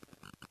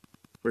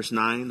 Verse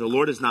 9, the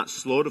Lord is not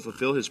slow to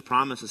fulfill his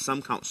promise, as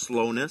some count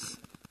slowness.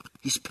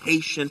 He's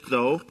patient,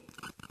 though,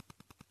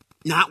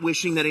 not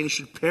wishing that any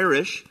should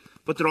perish,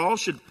 but that all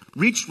should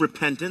reach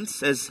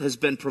repentance, as has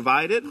been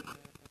provided.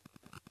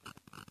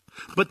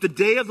 But the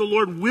day of the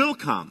Lord will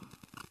come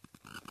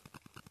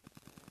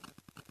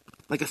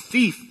like a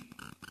thief.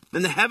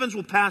 Then the heavens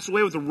will pass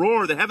away with a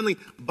roar. The heavenly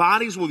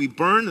bodies will be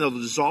burned, and they'll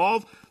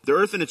dissolve. The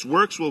earth and its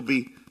works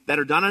that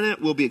are done on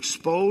it will be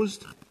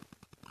exposed.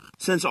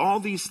 Since all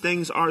these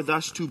things are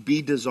thus to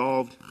be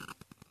dissolved,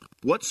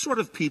 what sort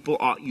of people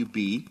ought you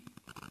be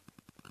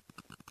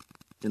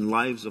in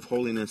lives of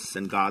holiness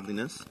and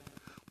godliness,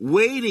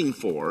 waiting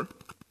for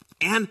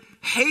and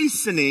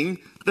hastening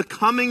the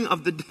coming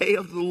of the day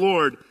of the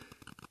Lord,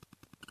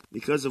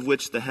 because of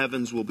which the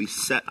heavens will be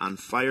set on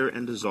fire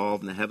and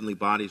dissolved, and the heavenly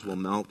bodies will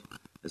melt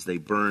as they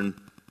burn.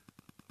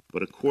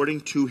 But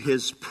according to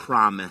his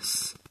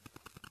promise,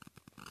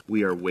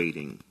 we are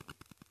waiting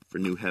for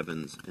new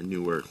heavens and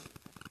new earth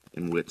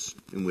in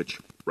which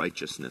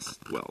righteousness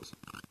dwells.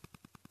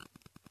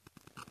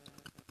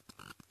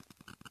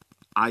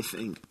 I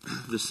think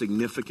the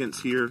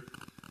significance here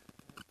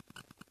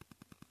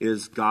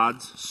is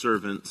God's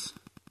servants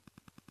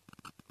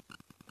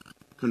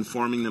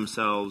conforming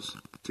themselves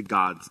to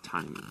God's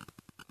timing.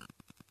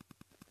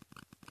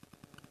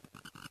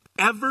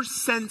 Ever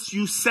since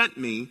you sent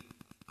me,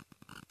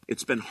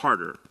 it's been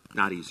harder,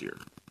 not easier.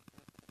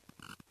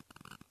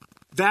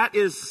 That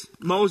is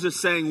Moses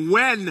saying,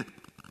 when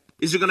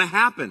is it going to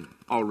happen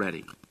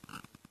already?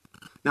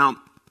 Now,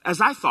 as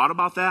I thought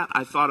about that,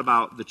 I thought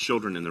about the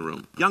children in the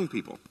room, young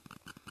people.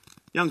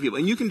 Young people.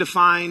 And you can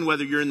define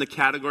whether you're in the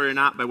category or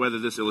not by whether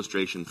this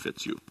illustration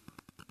fits you.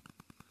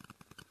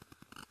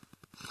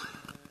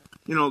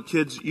 You know,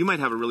 kids, you might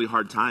have a really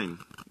hard time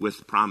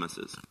with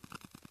promises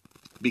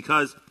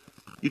because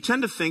you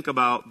tend to think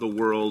about the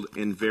world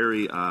in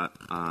very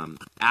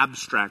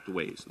abstract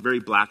ways, very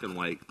black and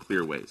white,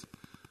 clear ways.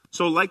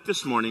 So like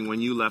this morning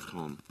when you left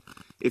home,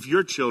 if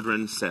your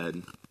children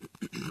said,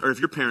 or if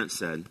your parents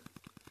said,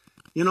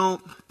 you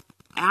know,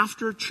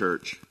 after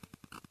church,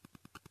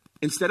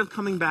 instead of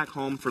coming back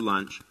home for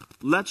lunch,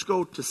 let's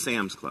go to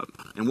Sam's Club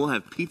and we'll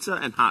have pizza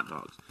and hot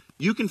dogs.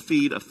 You can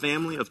feed a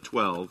family of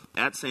 12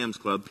 at Sam's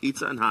Club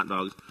pizza and hot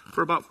dogs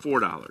for about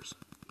 $4.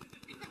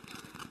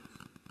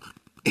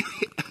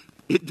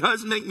 It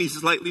does make me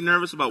slightly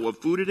nervous about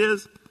what food it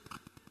is,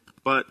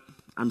 but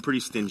I'm pretty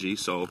stingy,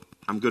 so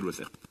I'm good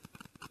with it.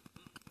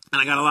 And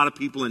I got a lot of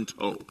people in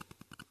tow.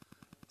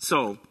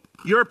 So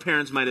your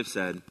parents might have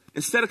said,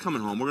 instead of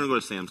coming home, we're going to go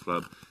to Sam's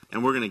Club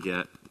and we're going to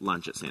get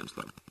lunch at Sam's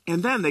Club.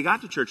 And then they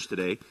got to church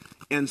today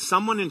and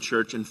someone in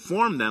church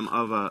informed them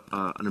of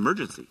an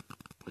emergency,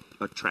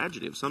 a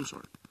tragedy of some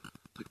sort.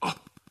 Like, oh,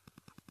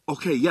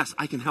 okay, yes,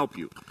 I can help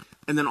you.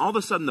 And then all of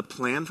a sudden the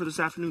plan for this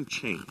afternoon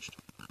changed.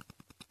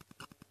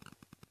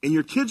 And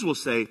your kids will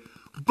say,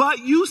 but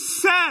you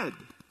said.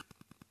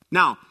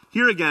 Now,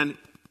 here again,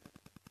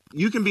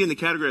 you can be in the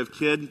category of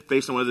kid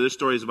based on whether this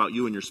story is about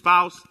you and your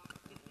spouse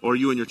or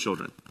you and your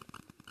children.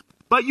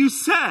 But you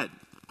said.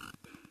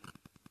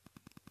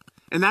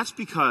 And that's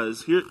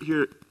because,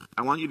 here,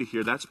 I want you to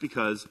hear, that's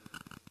because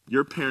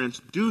your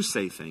parents do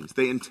say things.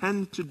 They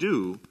intend to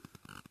do,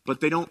 but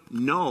they don't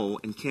know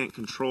and can't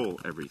control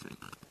everything.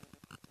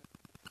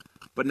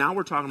 But now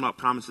we're talking about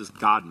promises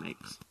God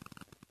makes.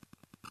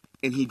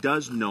 And he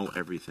does know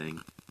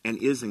everything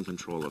and is in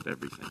control of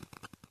everything.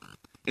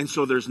 And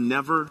so there's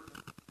never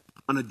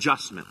an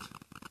adjustment.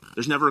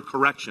 There's never a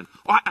correction.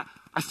 Oh,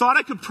 I thought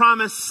I could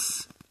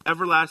promise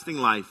everlasting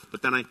life,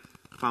 but then I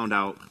found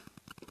out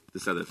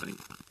this other thing.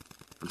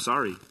 I'm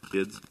sorry,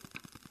 kids.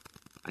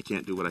 I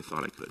can't do what I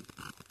thought I could.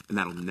 And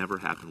that'll never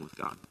happen with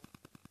God.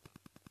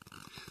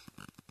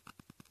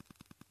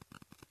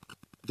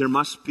 There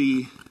must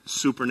be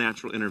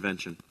supernatural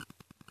intervention.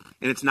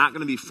 And it's not going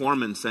to be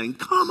foremen saying,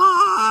 come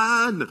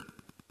on!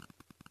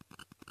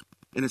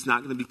 And it's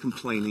not going to be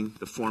complaining,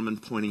 the foreman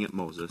pointing at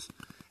Moses,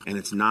 and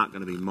it's not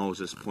going to be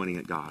Moses pointing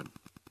at God.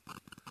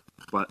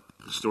 But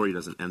the story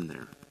doesn't end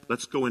there.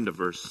 Let's go into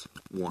verse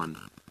 1,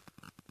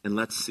 and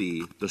let's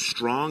see. The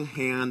strong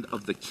hand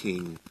of the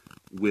king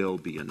will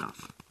be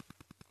enough.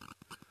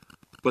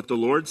 But the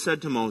Lord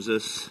said to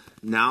Moses,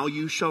 now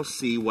you shall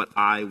see what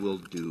I will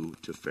do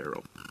to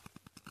Pharaoh.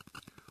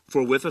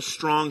 For with a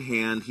strong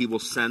hand he will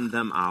send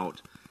them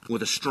out.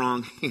 With a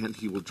strong hand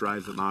he will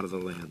drive them out of the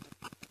land.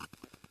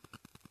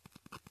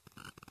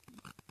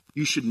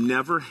 You should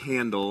never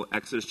handle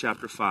Exodus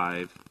chapter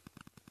 5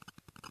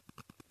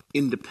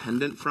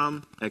 independent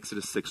from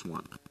Exodus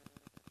 6:1.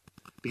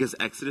 Because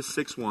Exodus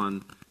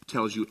 6:1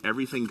 tells you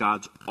everything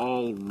God's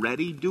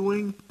already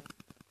doing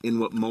in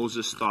what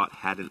Moses thought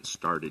hadn't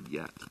started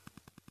yet.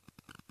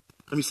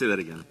 Let me say that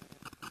again.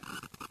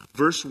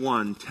 Verse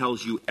 1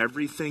 tells you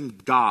everything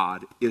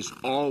God is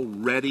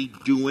already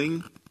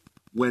doing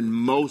when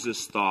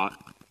Moses thought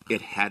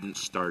it hadn't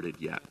started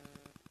yet.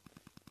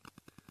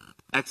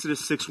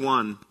 Exodus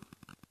 6:1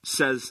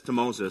 says to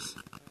Moses,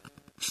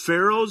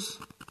 Pharaoh's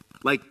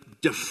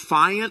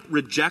defiant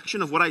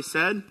rejection of what I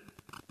said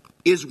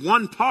is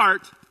one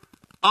part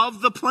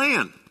of the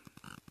plan.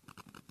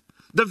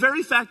 The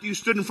very fact you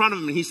stood in front of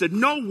him and he said,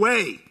 no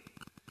way,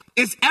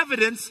 is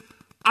evidence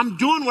I'm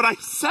doing what I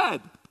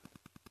said.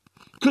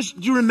 Because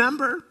do you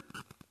remember?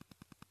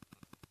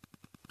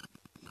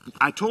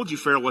 I told you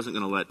Pharaoh wasn't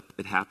going to let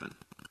it happen.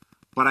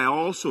 But I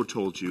also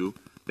told you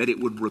that it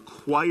would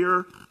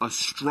require a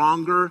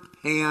stronger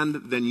hand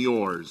than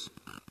yours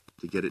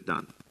to get it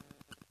done.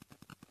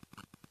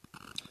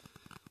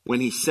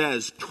 When he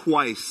says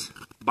twice,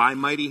 by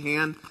mighty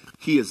hand,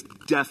 he is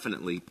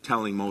definitely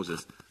telling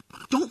Moses,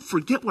 don't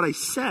forget what I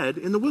said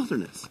in the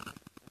wilderness.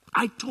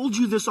 I told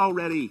you this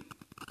already.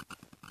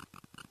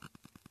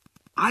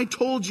 I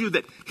told you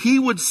that he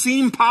would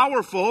seem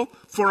powerful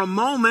for a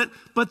moment,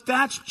 but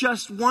that's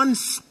just one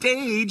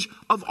stage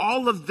of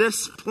all of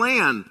this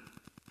plan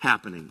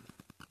happening.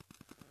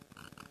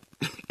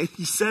 And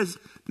he says,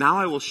 now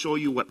I will show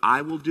you what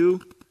I will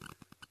do.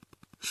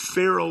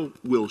 Pharaoh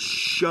will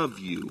shove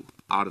you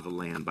out of the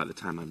land by the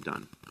time I'm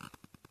done.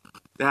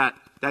 That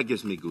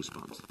gives me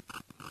goosebumps.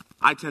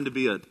 I tend to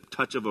be a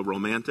touch of a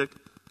romantic,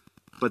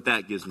 but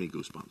that gives me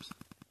goosebumps.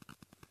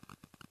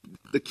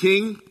 The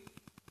king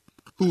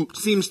who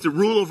seems to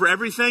rule over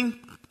everything,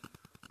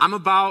 I'm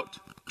about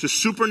to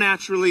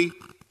supernaturally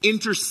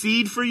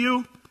intercede for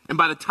you, and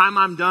by the time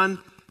I'm done,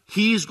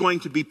 he's going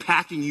to be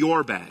packing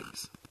your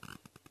bags.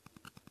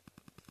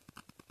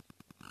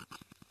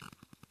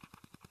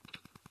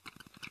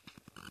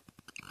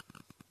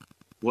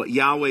 What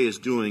Yahweh is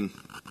doing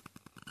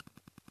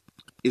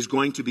is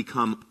going to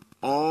become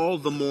all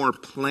the more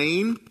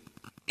plain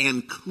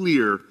and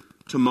clear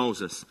to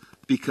Moses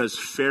because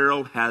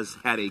Pharaoh has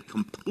had a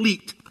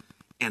complete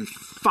and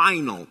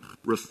final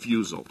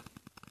refusal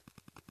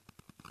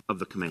of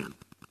the command.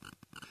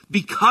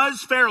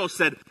 Because Pharaoh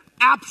said,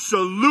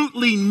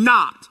 absolutely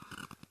not,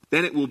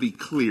 then it will be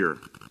clear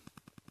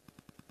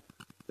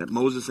that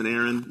Moses and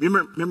Aaron,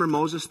 remember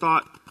Moses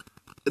thought,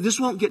 this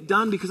won't get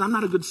done because I'm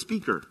not a good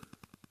speaker.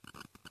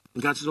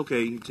 And God says,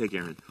 okay, you take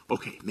Aaron.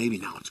 Okay, maybe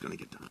now it's going to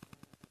get done.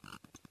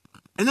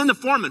 And then the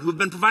foremen who've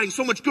been providing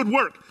so much good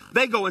work,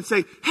 they go and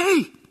say,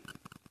 hey,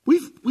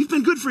 we've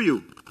been good for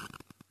you.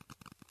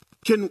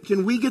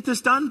 Can we get this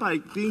done by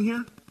being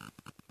here?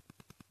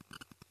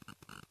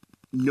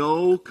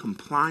 No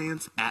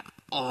compliance at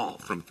all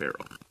from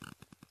Pharaoh.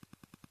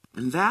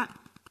 And that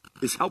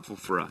is helpful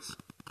for us.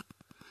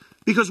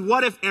 Because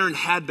what if Aaron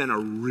had been a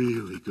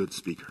really good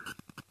speaker?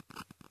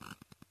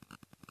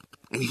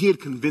 And he had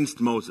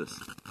convinced Moses,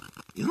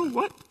 you know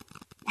what?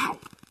 Wow.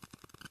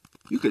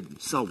 You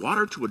could sell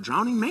water to a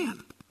drowning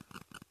man.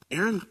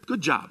 Aaron,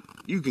 good job.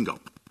 You can go.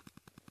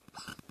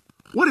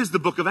 What is the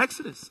book of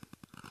Exodus?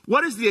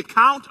 What is the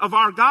account of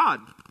our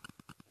God?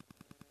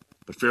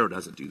 But Pharaoh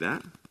doesn't do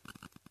that.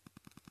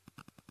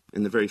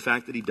 And the very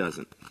fact that he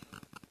doesn't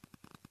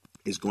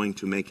is going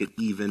to make it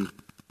even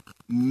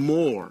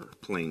more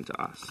plain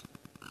to us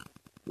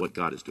what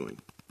God is doing.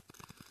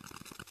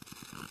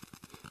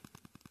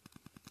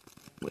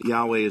 What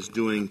Yahweh is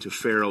doing to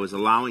Pharaoh is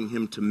allowing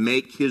him to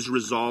make his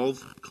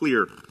resolve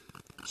clear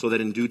so that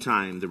in due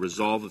time the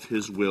resolve of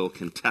his will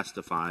can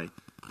testify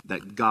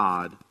that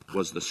God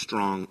was the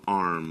strong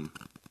arm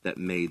that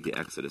made the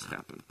Exodus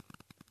happen.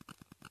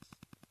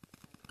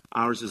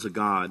 Ours is a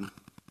God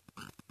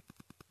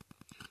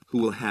who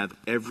will have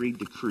every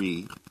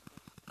decree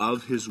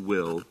of his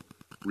will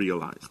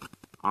realized.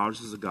 Ours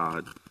is a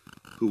God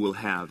who will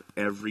have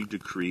every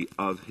decree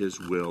of his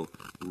will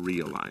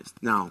realized.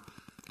 Now,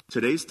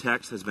 today's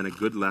text has been a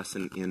good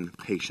lesson in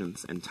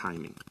patience and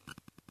timing.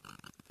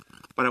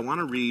 But I want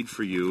to read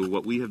for you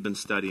what we have been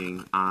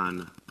studying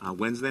on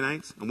Wednesday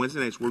nights. On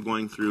Wednesday nights, we're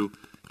going through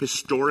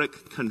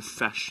historic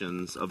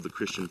confessions of the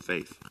Christian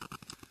faith.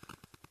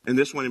 And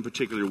this one in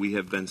particular, we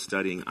have been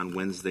studying on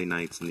Wednesday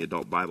nights in the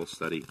adult Bible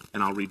study.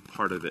 And I'll read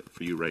part of it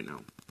for you right now.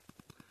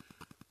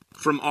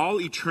 From all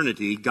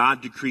eternity,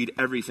 God decreed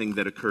everything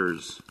that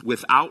occurs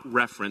without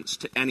reference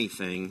to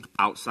anything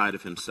outside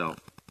of himself.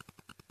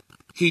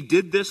 He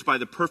did this by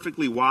the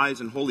perfectly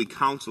wise and holy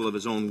counsel of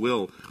his own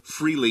will,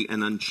 freely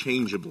and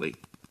unchangeably.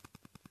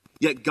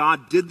 Yet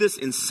God did this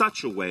in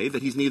such a way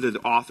that he's neither the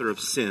author of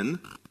sin,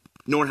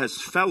 nor has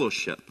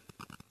fellowship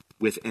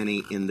with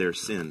any in their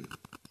sin.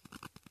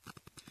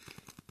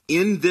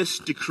 In this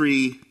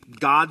decree,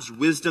 God's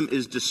wisdom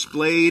is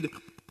displayed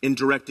in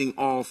directing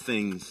all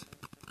things,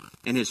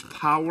 and his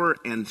power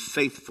and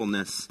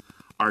faithfulness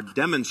are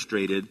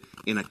demonstrated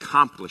in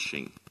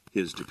accomplishing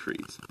his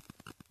decrees.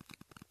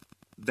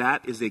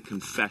 That is a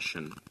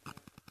confession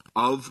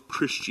of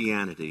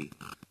Christianity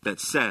that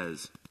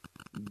says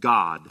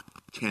God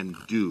can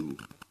do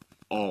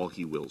all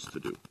he wills to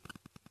do.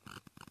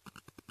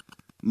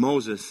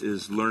 Moses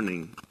is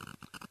learning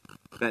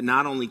that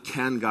not only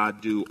can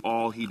God do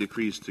all he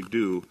decrees to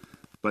do,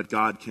 but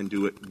God can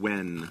do it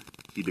when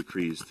he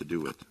decrees to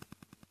do it.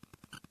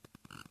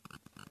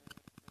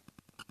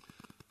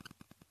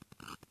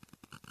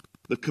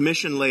 The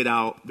commission laid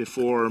out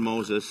before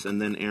Moses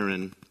and then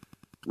Aaron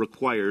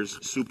requires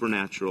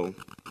supernatural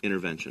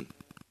intervention.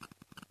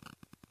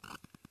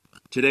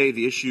 Today,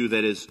 the issue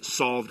that is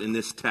solved in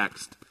this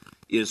text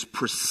is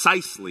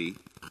precisely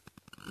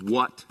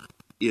what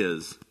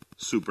is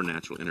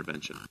supernatural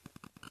intervention.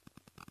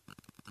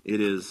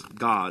 It is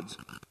God's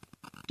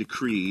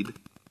decreed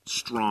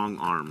strong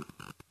arm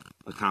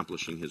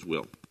accomplishing his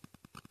will.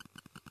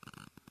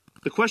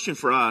 The question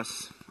for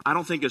us, I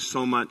don't think, is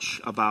so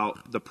much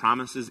about the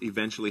promises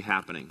eventually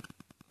happening.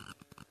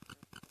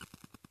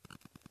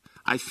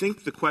 I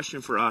think the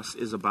question for us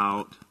is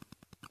about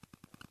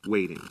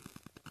waiting.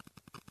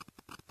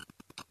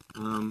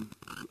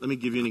 Let me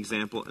give you an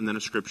example and then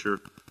a scripture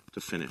to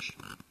finish.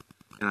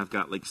 And I've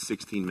got like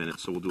 16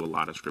 minutes, so we'll do a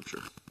lot of scripture.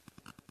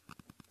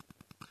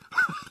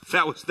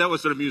 That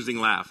was an amusing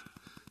laugh.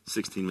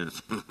 16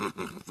 minutes.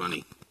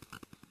 Funny.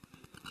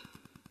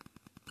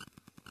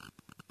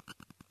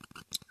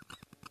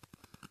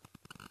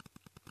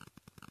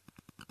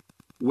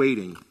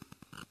 Waiting.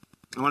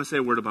 I want to say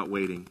a word about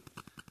waiting.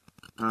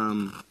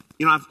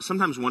 I've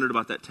sometimes wondered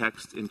about that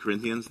text in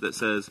Corinthians that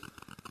says,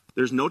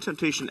 there's no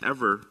temptation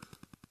ever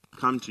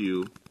come to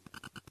you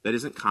that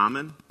isn't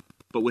common,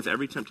 but with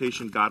every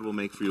temptation, God will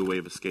make for you a way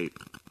of escape.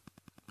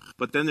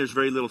 But then there's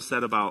very little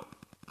said about,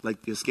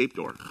 like, the escape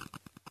door.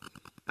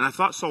 And I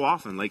thought so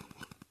often, like,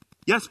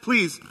 yes,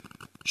 please,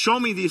 show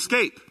me the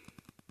escape.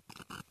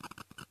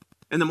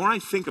 And the more I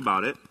think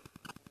about it,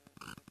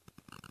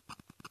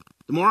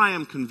 the more I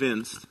am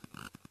convinced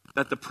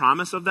that the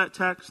promise of that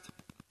text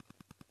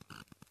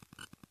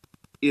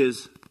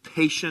is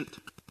patient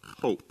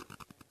hope.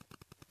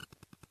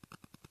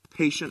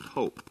 Patient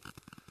hope.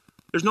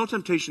 There's no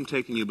temptation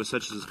taking you but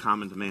such as is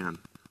common to man.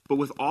 But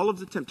with all of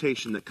the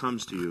temptation that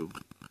comes to you,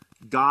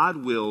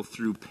 God will,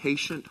 through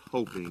patient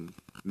hoping,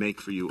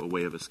 make for you a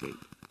way of escape.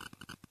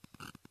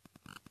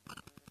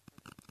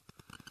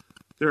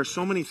 There are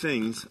so many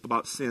things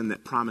about sin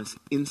that promise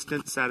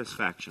instant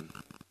satisfaction.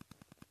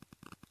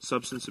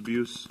 Substance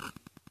abuse,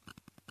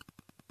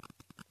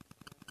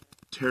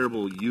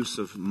 terrible use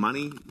of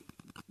money,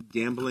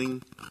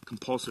 gambling,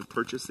 compulsive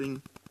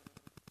purchasing,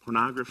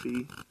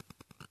 pornography.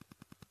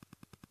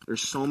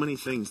 There's so many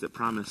things that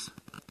promise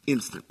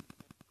instant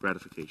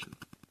gratification.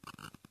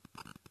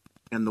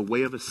 And the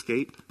way of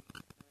escape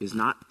is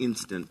not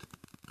instant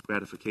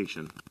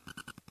gratification,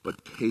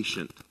 but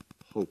patient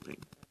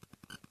hoping.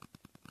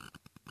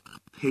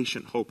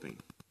 Patient hoping.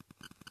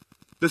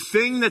 The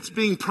thing that's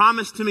being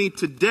promised to me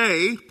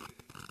today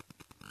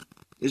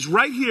is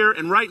right here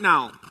and right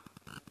now.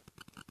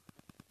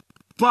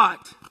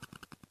 But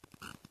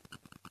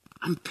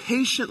I'm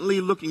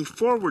patiently looking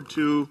forward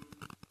to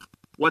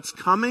what's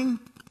coming,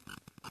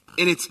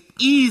 and it's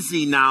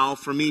easy now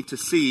for me to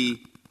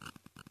see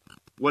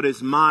what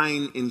is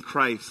mine in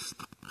Christ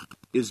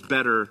is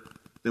better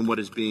than what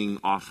is being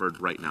offered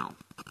right now.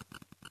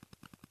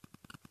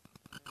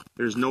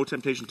 There's no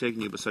temptation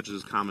taking you but such as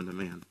is common to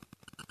man.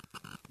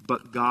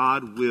 But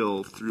God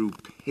will, through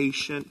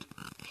patient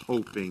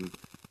hoping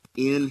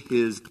in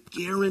his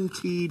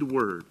guaranteed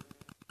word,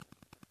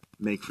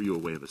 make for you a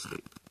way of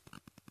escape.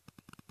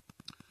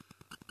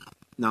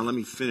 Now let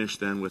me finish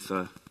then with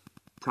a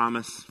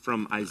promise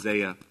from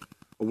Isaiah,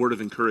 a word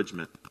of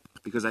encouragement.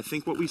 Because I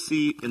think what we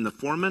see in the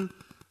foreman,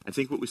 I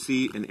think what we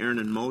see in Aaron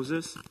and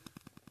Moses,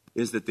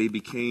 is that they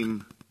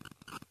became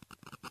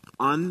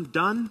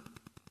undone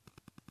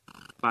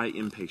by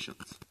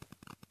impatience.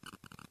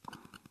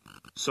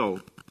 So,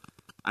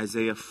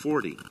 Isaiah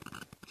 40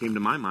 came to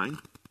my mind,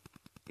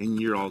 and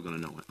you're all going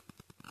to know it.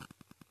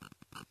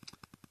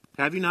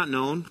 Have you not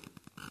known?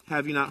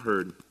 Have you not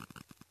heard?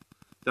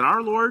 That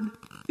our Lord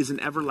is an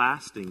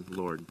everlasting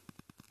Lord.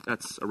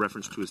 That's a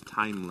reference to his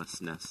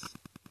timelessness.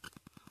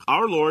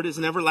 Our Lord is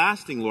an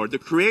everlasting Lord, the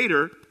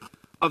creator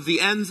of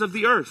the ends of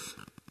the earth.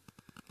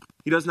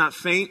 He does not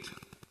faint.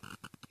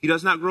 He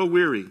does not grow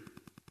weary.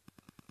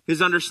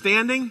 His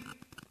understanding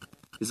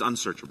is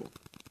unsearchable.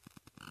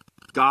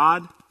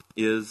 God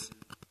is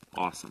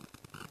awesome.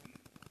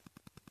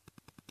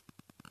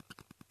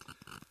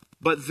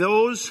 But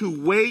those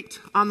who wait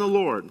on the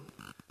Lord,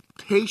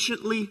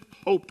 patiently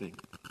hoping,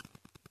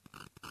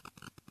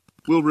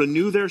 will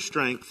renew their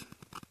strength.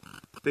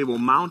 They will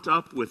mount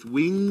up with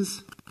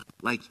wings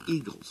like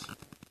eagles.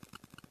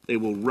 They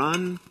will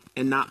run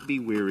and not be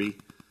weary.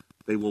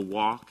 They will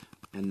walk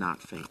and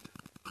not faint.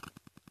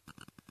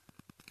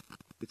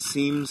 It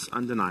seems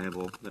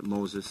undeniable that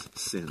Moses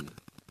sinned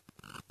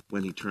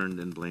when he turned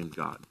and blamed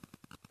God.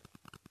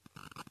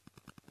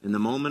 In the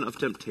moment of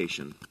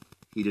temptation,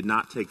 he did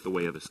not take the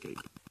way of escape.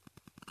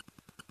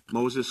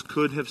 Moses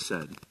could have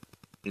said,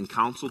 in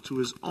counsel to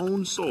his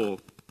own soul,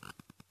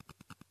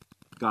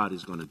 God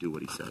is going to do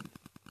what he said,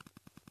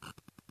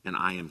 and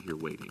I am here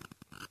waiting.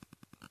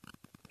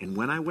 And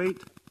when I wait,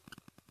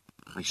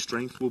 my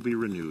strength will be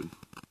renewed.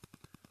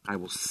 I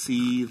will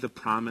see the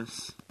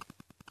promise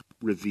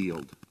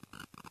revealed,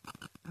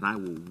 and I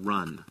will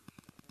run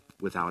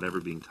without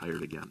ever being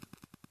tired again.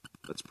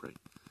 Let's pray.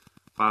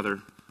 Father,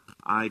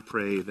 I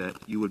pray that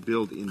you would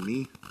build in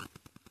me,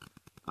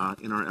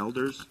 in our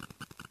elders,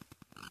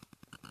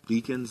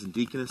 deacons and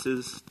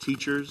deaconesses,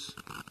 teachers,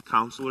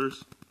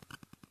 counselors,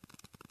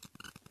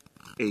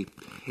 a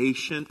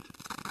patient,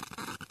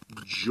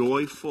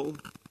 joyful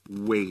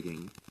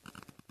waiting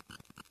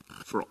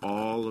for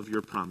all of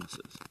your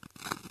promises.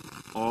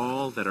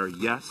 All that are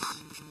yes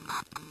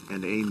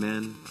and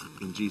amen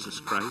in Jesus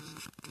Christ.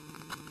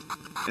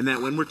 And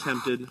that when we're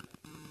tempted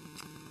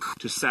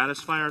to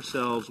satisfy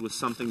ourselves with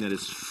something that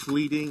is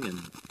fleeting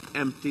and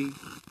empty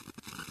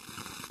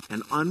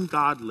and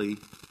ungodly,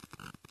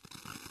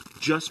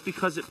 just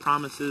because it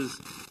promises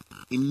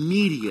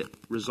immediate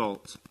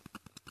results,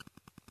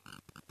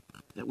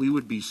 that we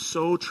would be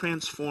so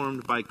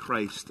transformed by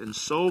Christ and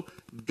so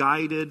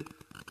guided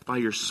by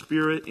your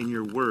Spirit and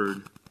your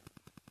Word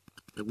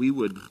that we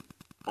would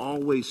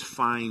always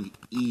find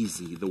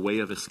easy the way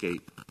of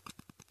escape.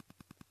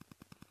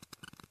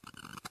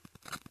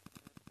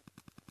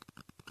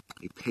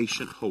 A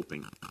patient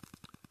hoping.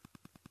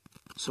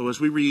 So as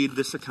we read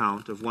this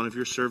account of one of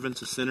your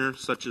servants, a sinner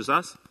such as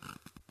us,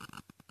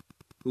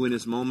 who in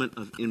his moment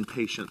of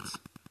impatience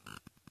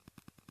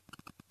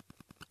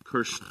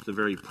cursed the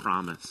very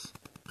promise,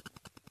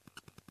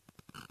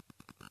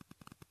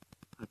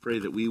 I pray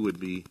that we would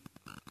be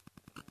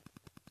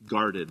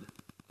guarded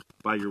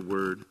by your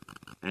word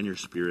and your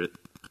Spirit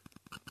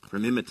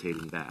from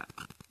imitating that.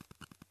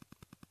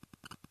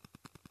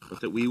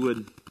 But that we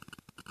would,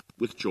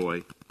 with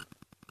joy,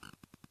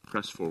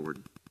 press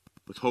forward,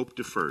 with hope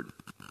deferred,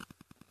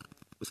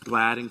 with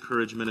glad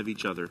encouragement of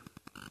each other,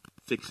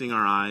 fixing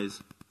our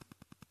eyes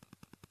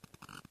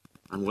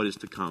on what is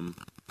to come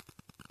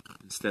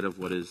instead of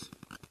what is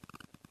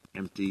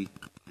empty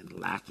and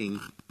lacking.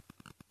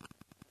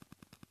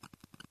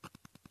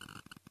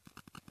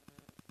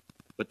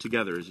 But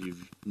together, as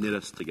you've knit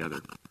us together,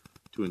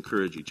 to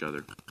encourage each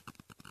other,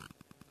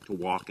 to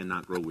walk and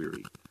not grow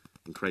weary.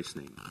 In Christ's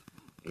name,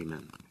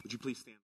 amen. Would you please stand?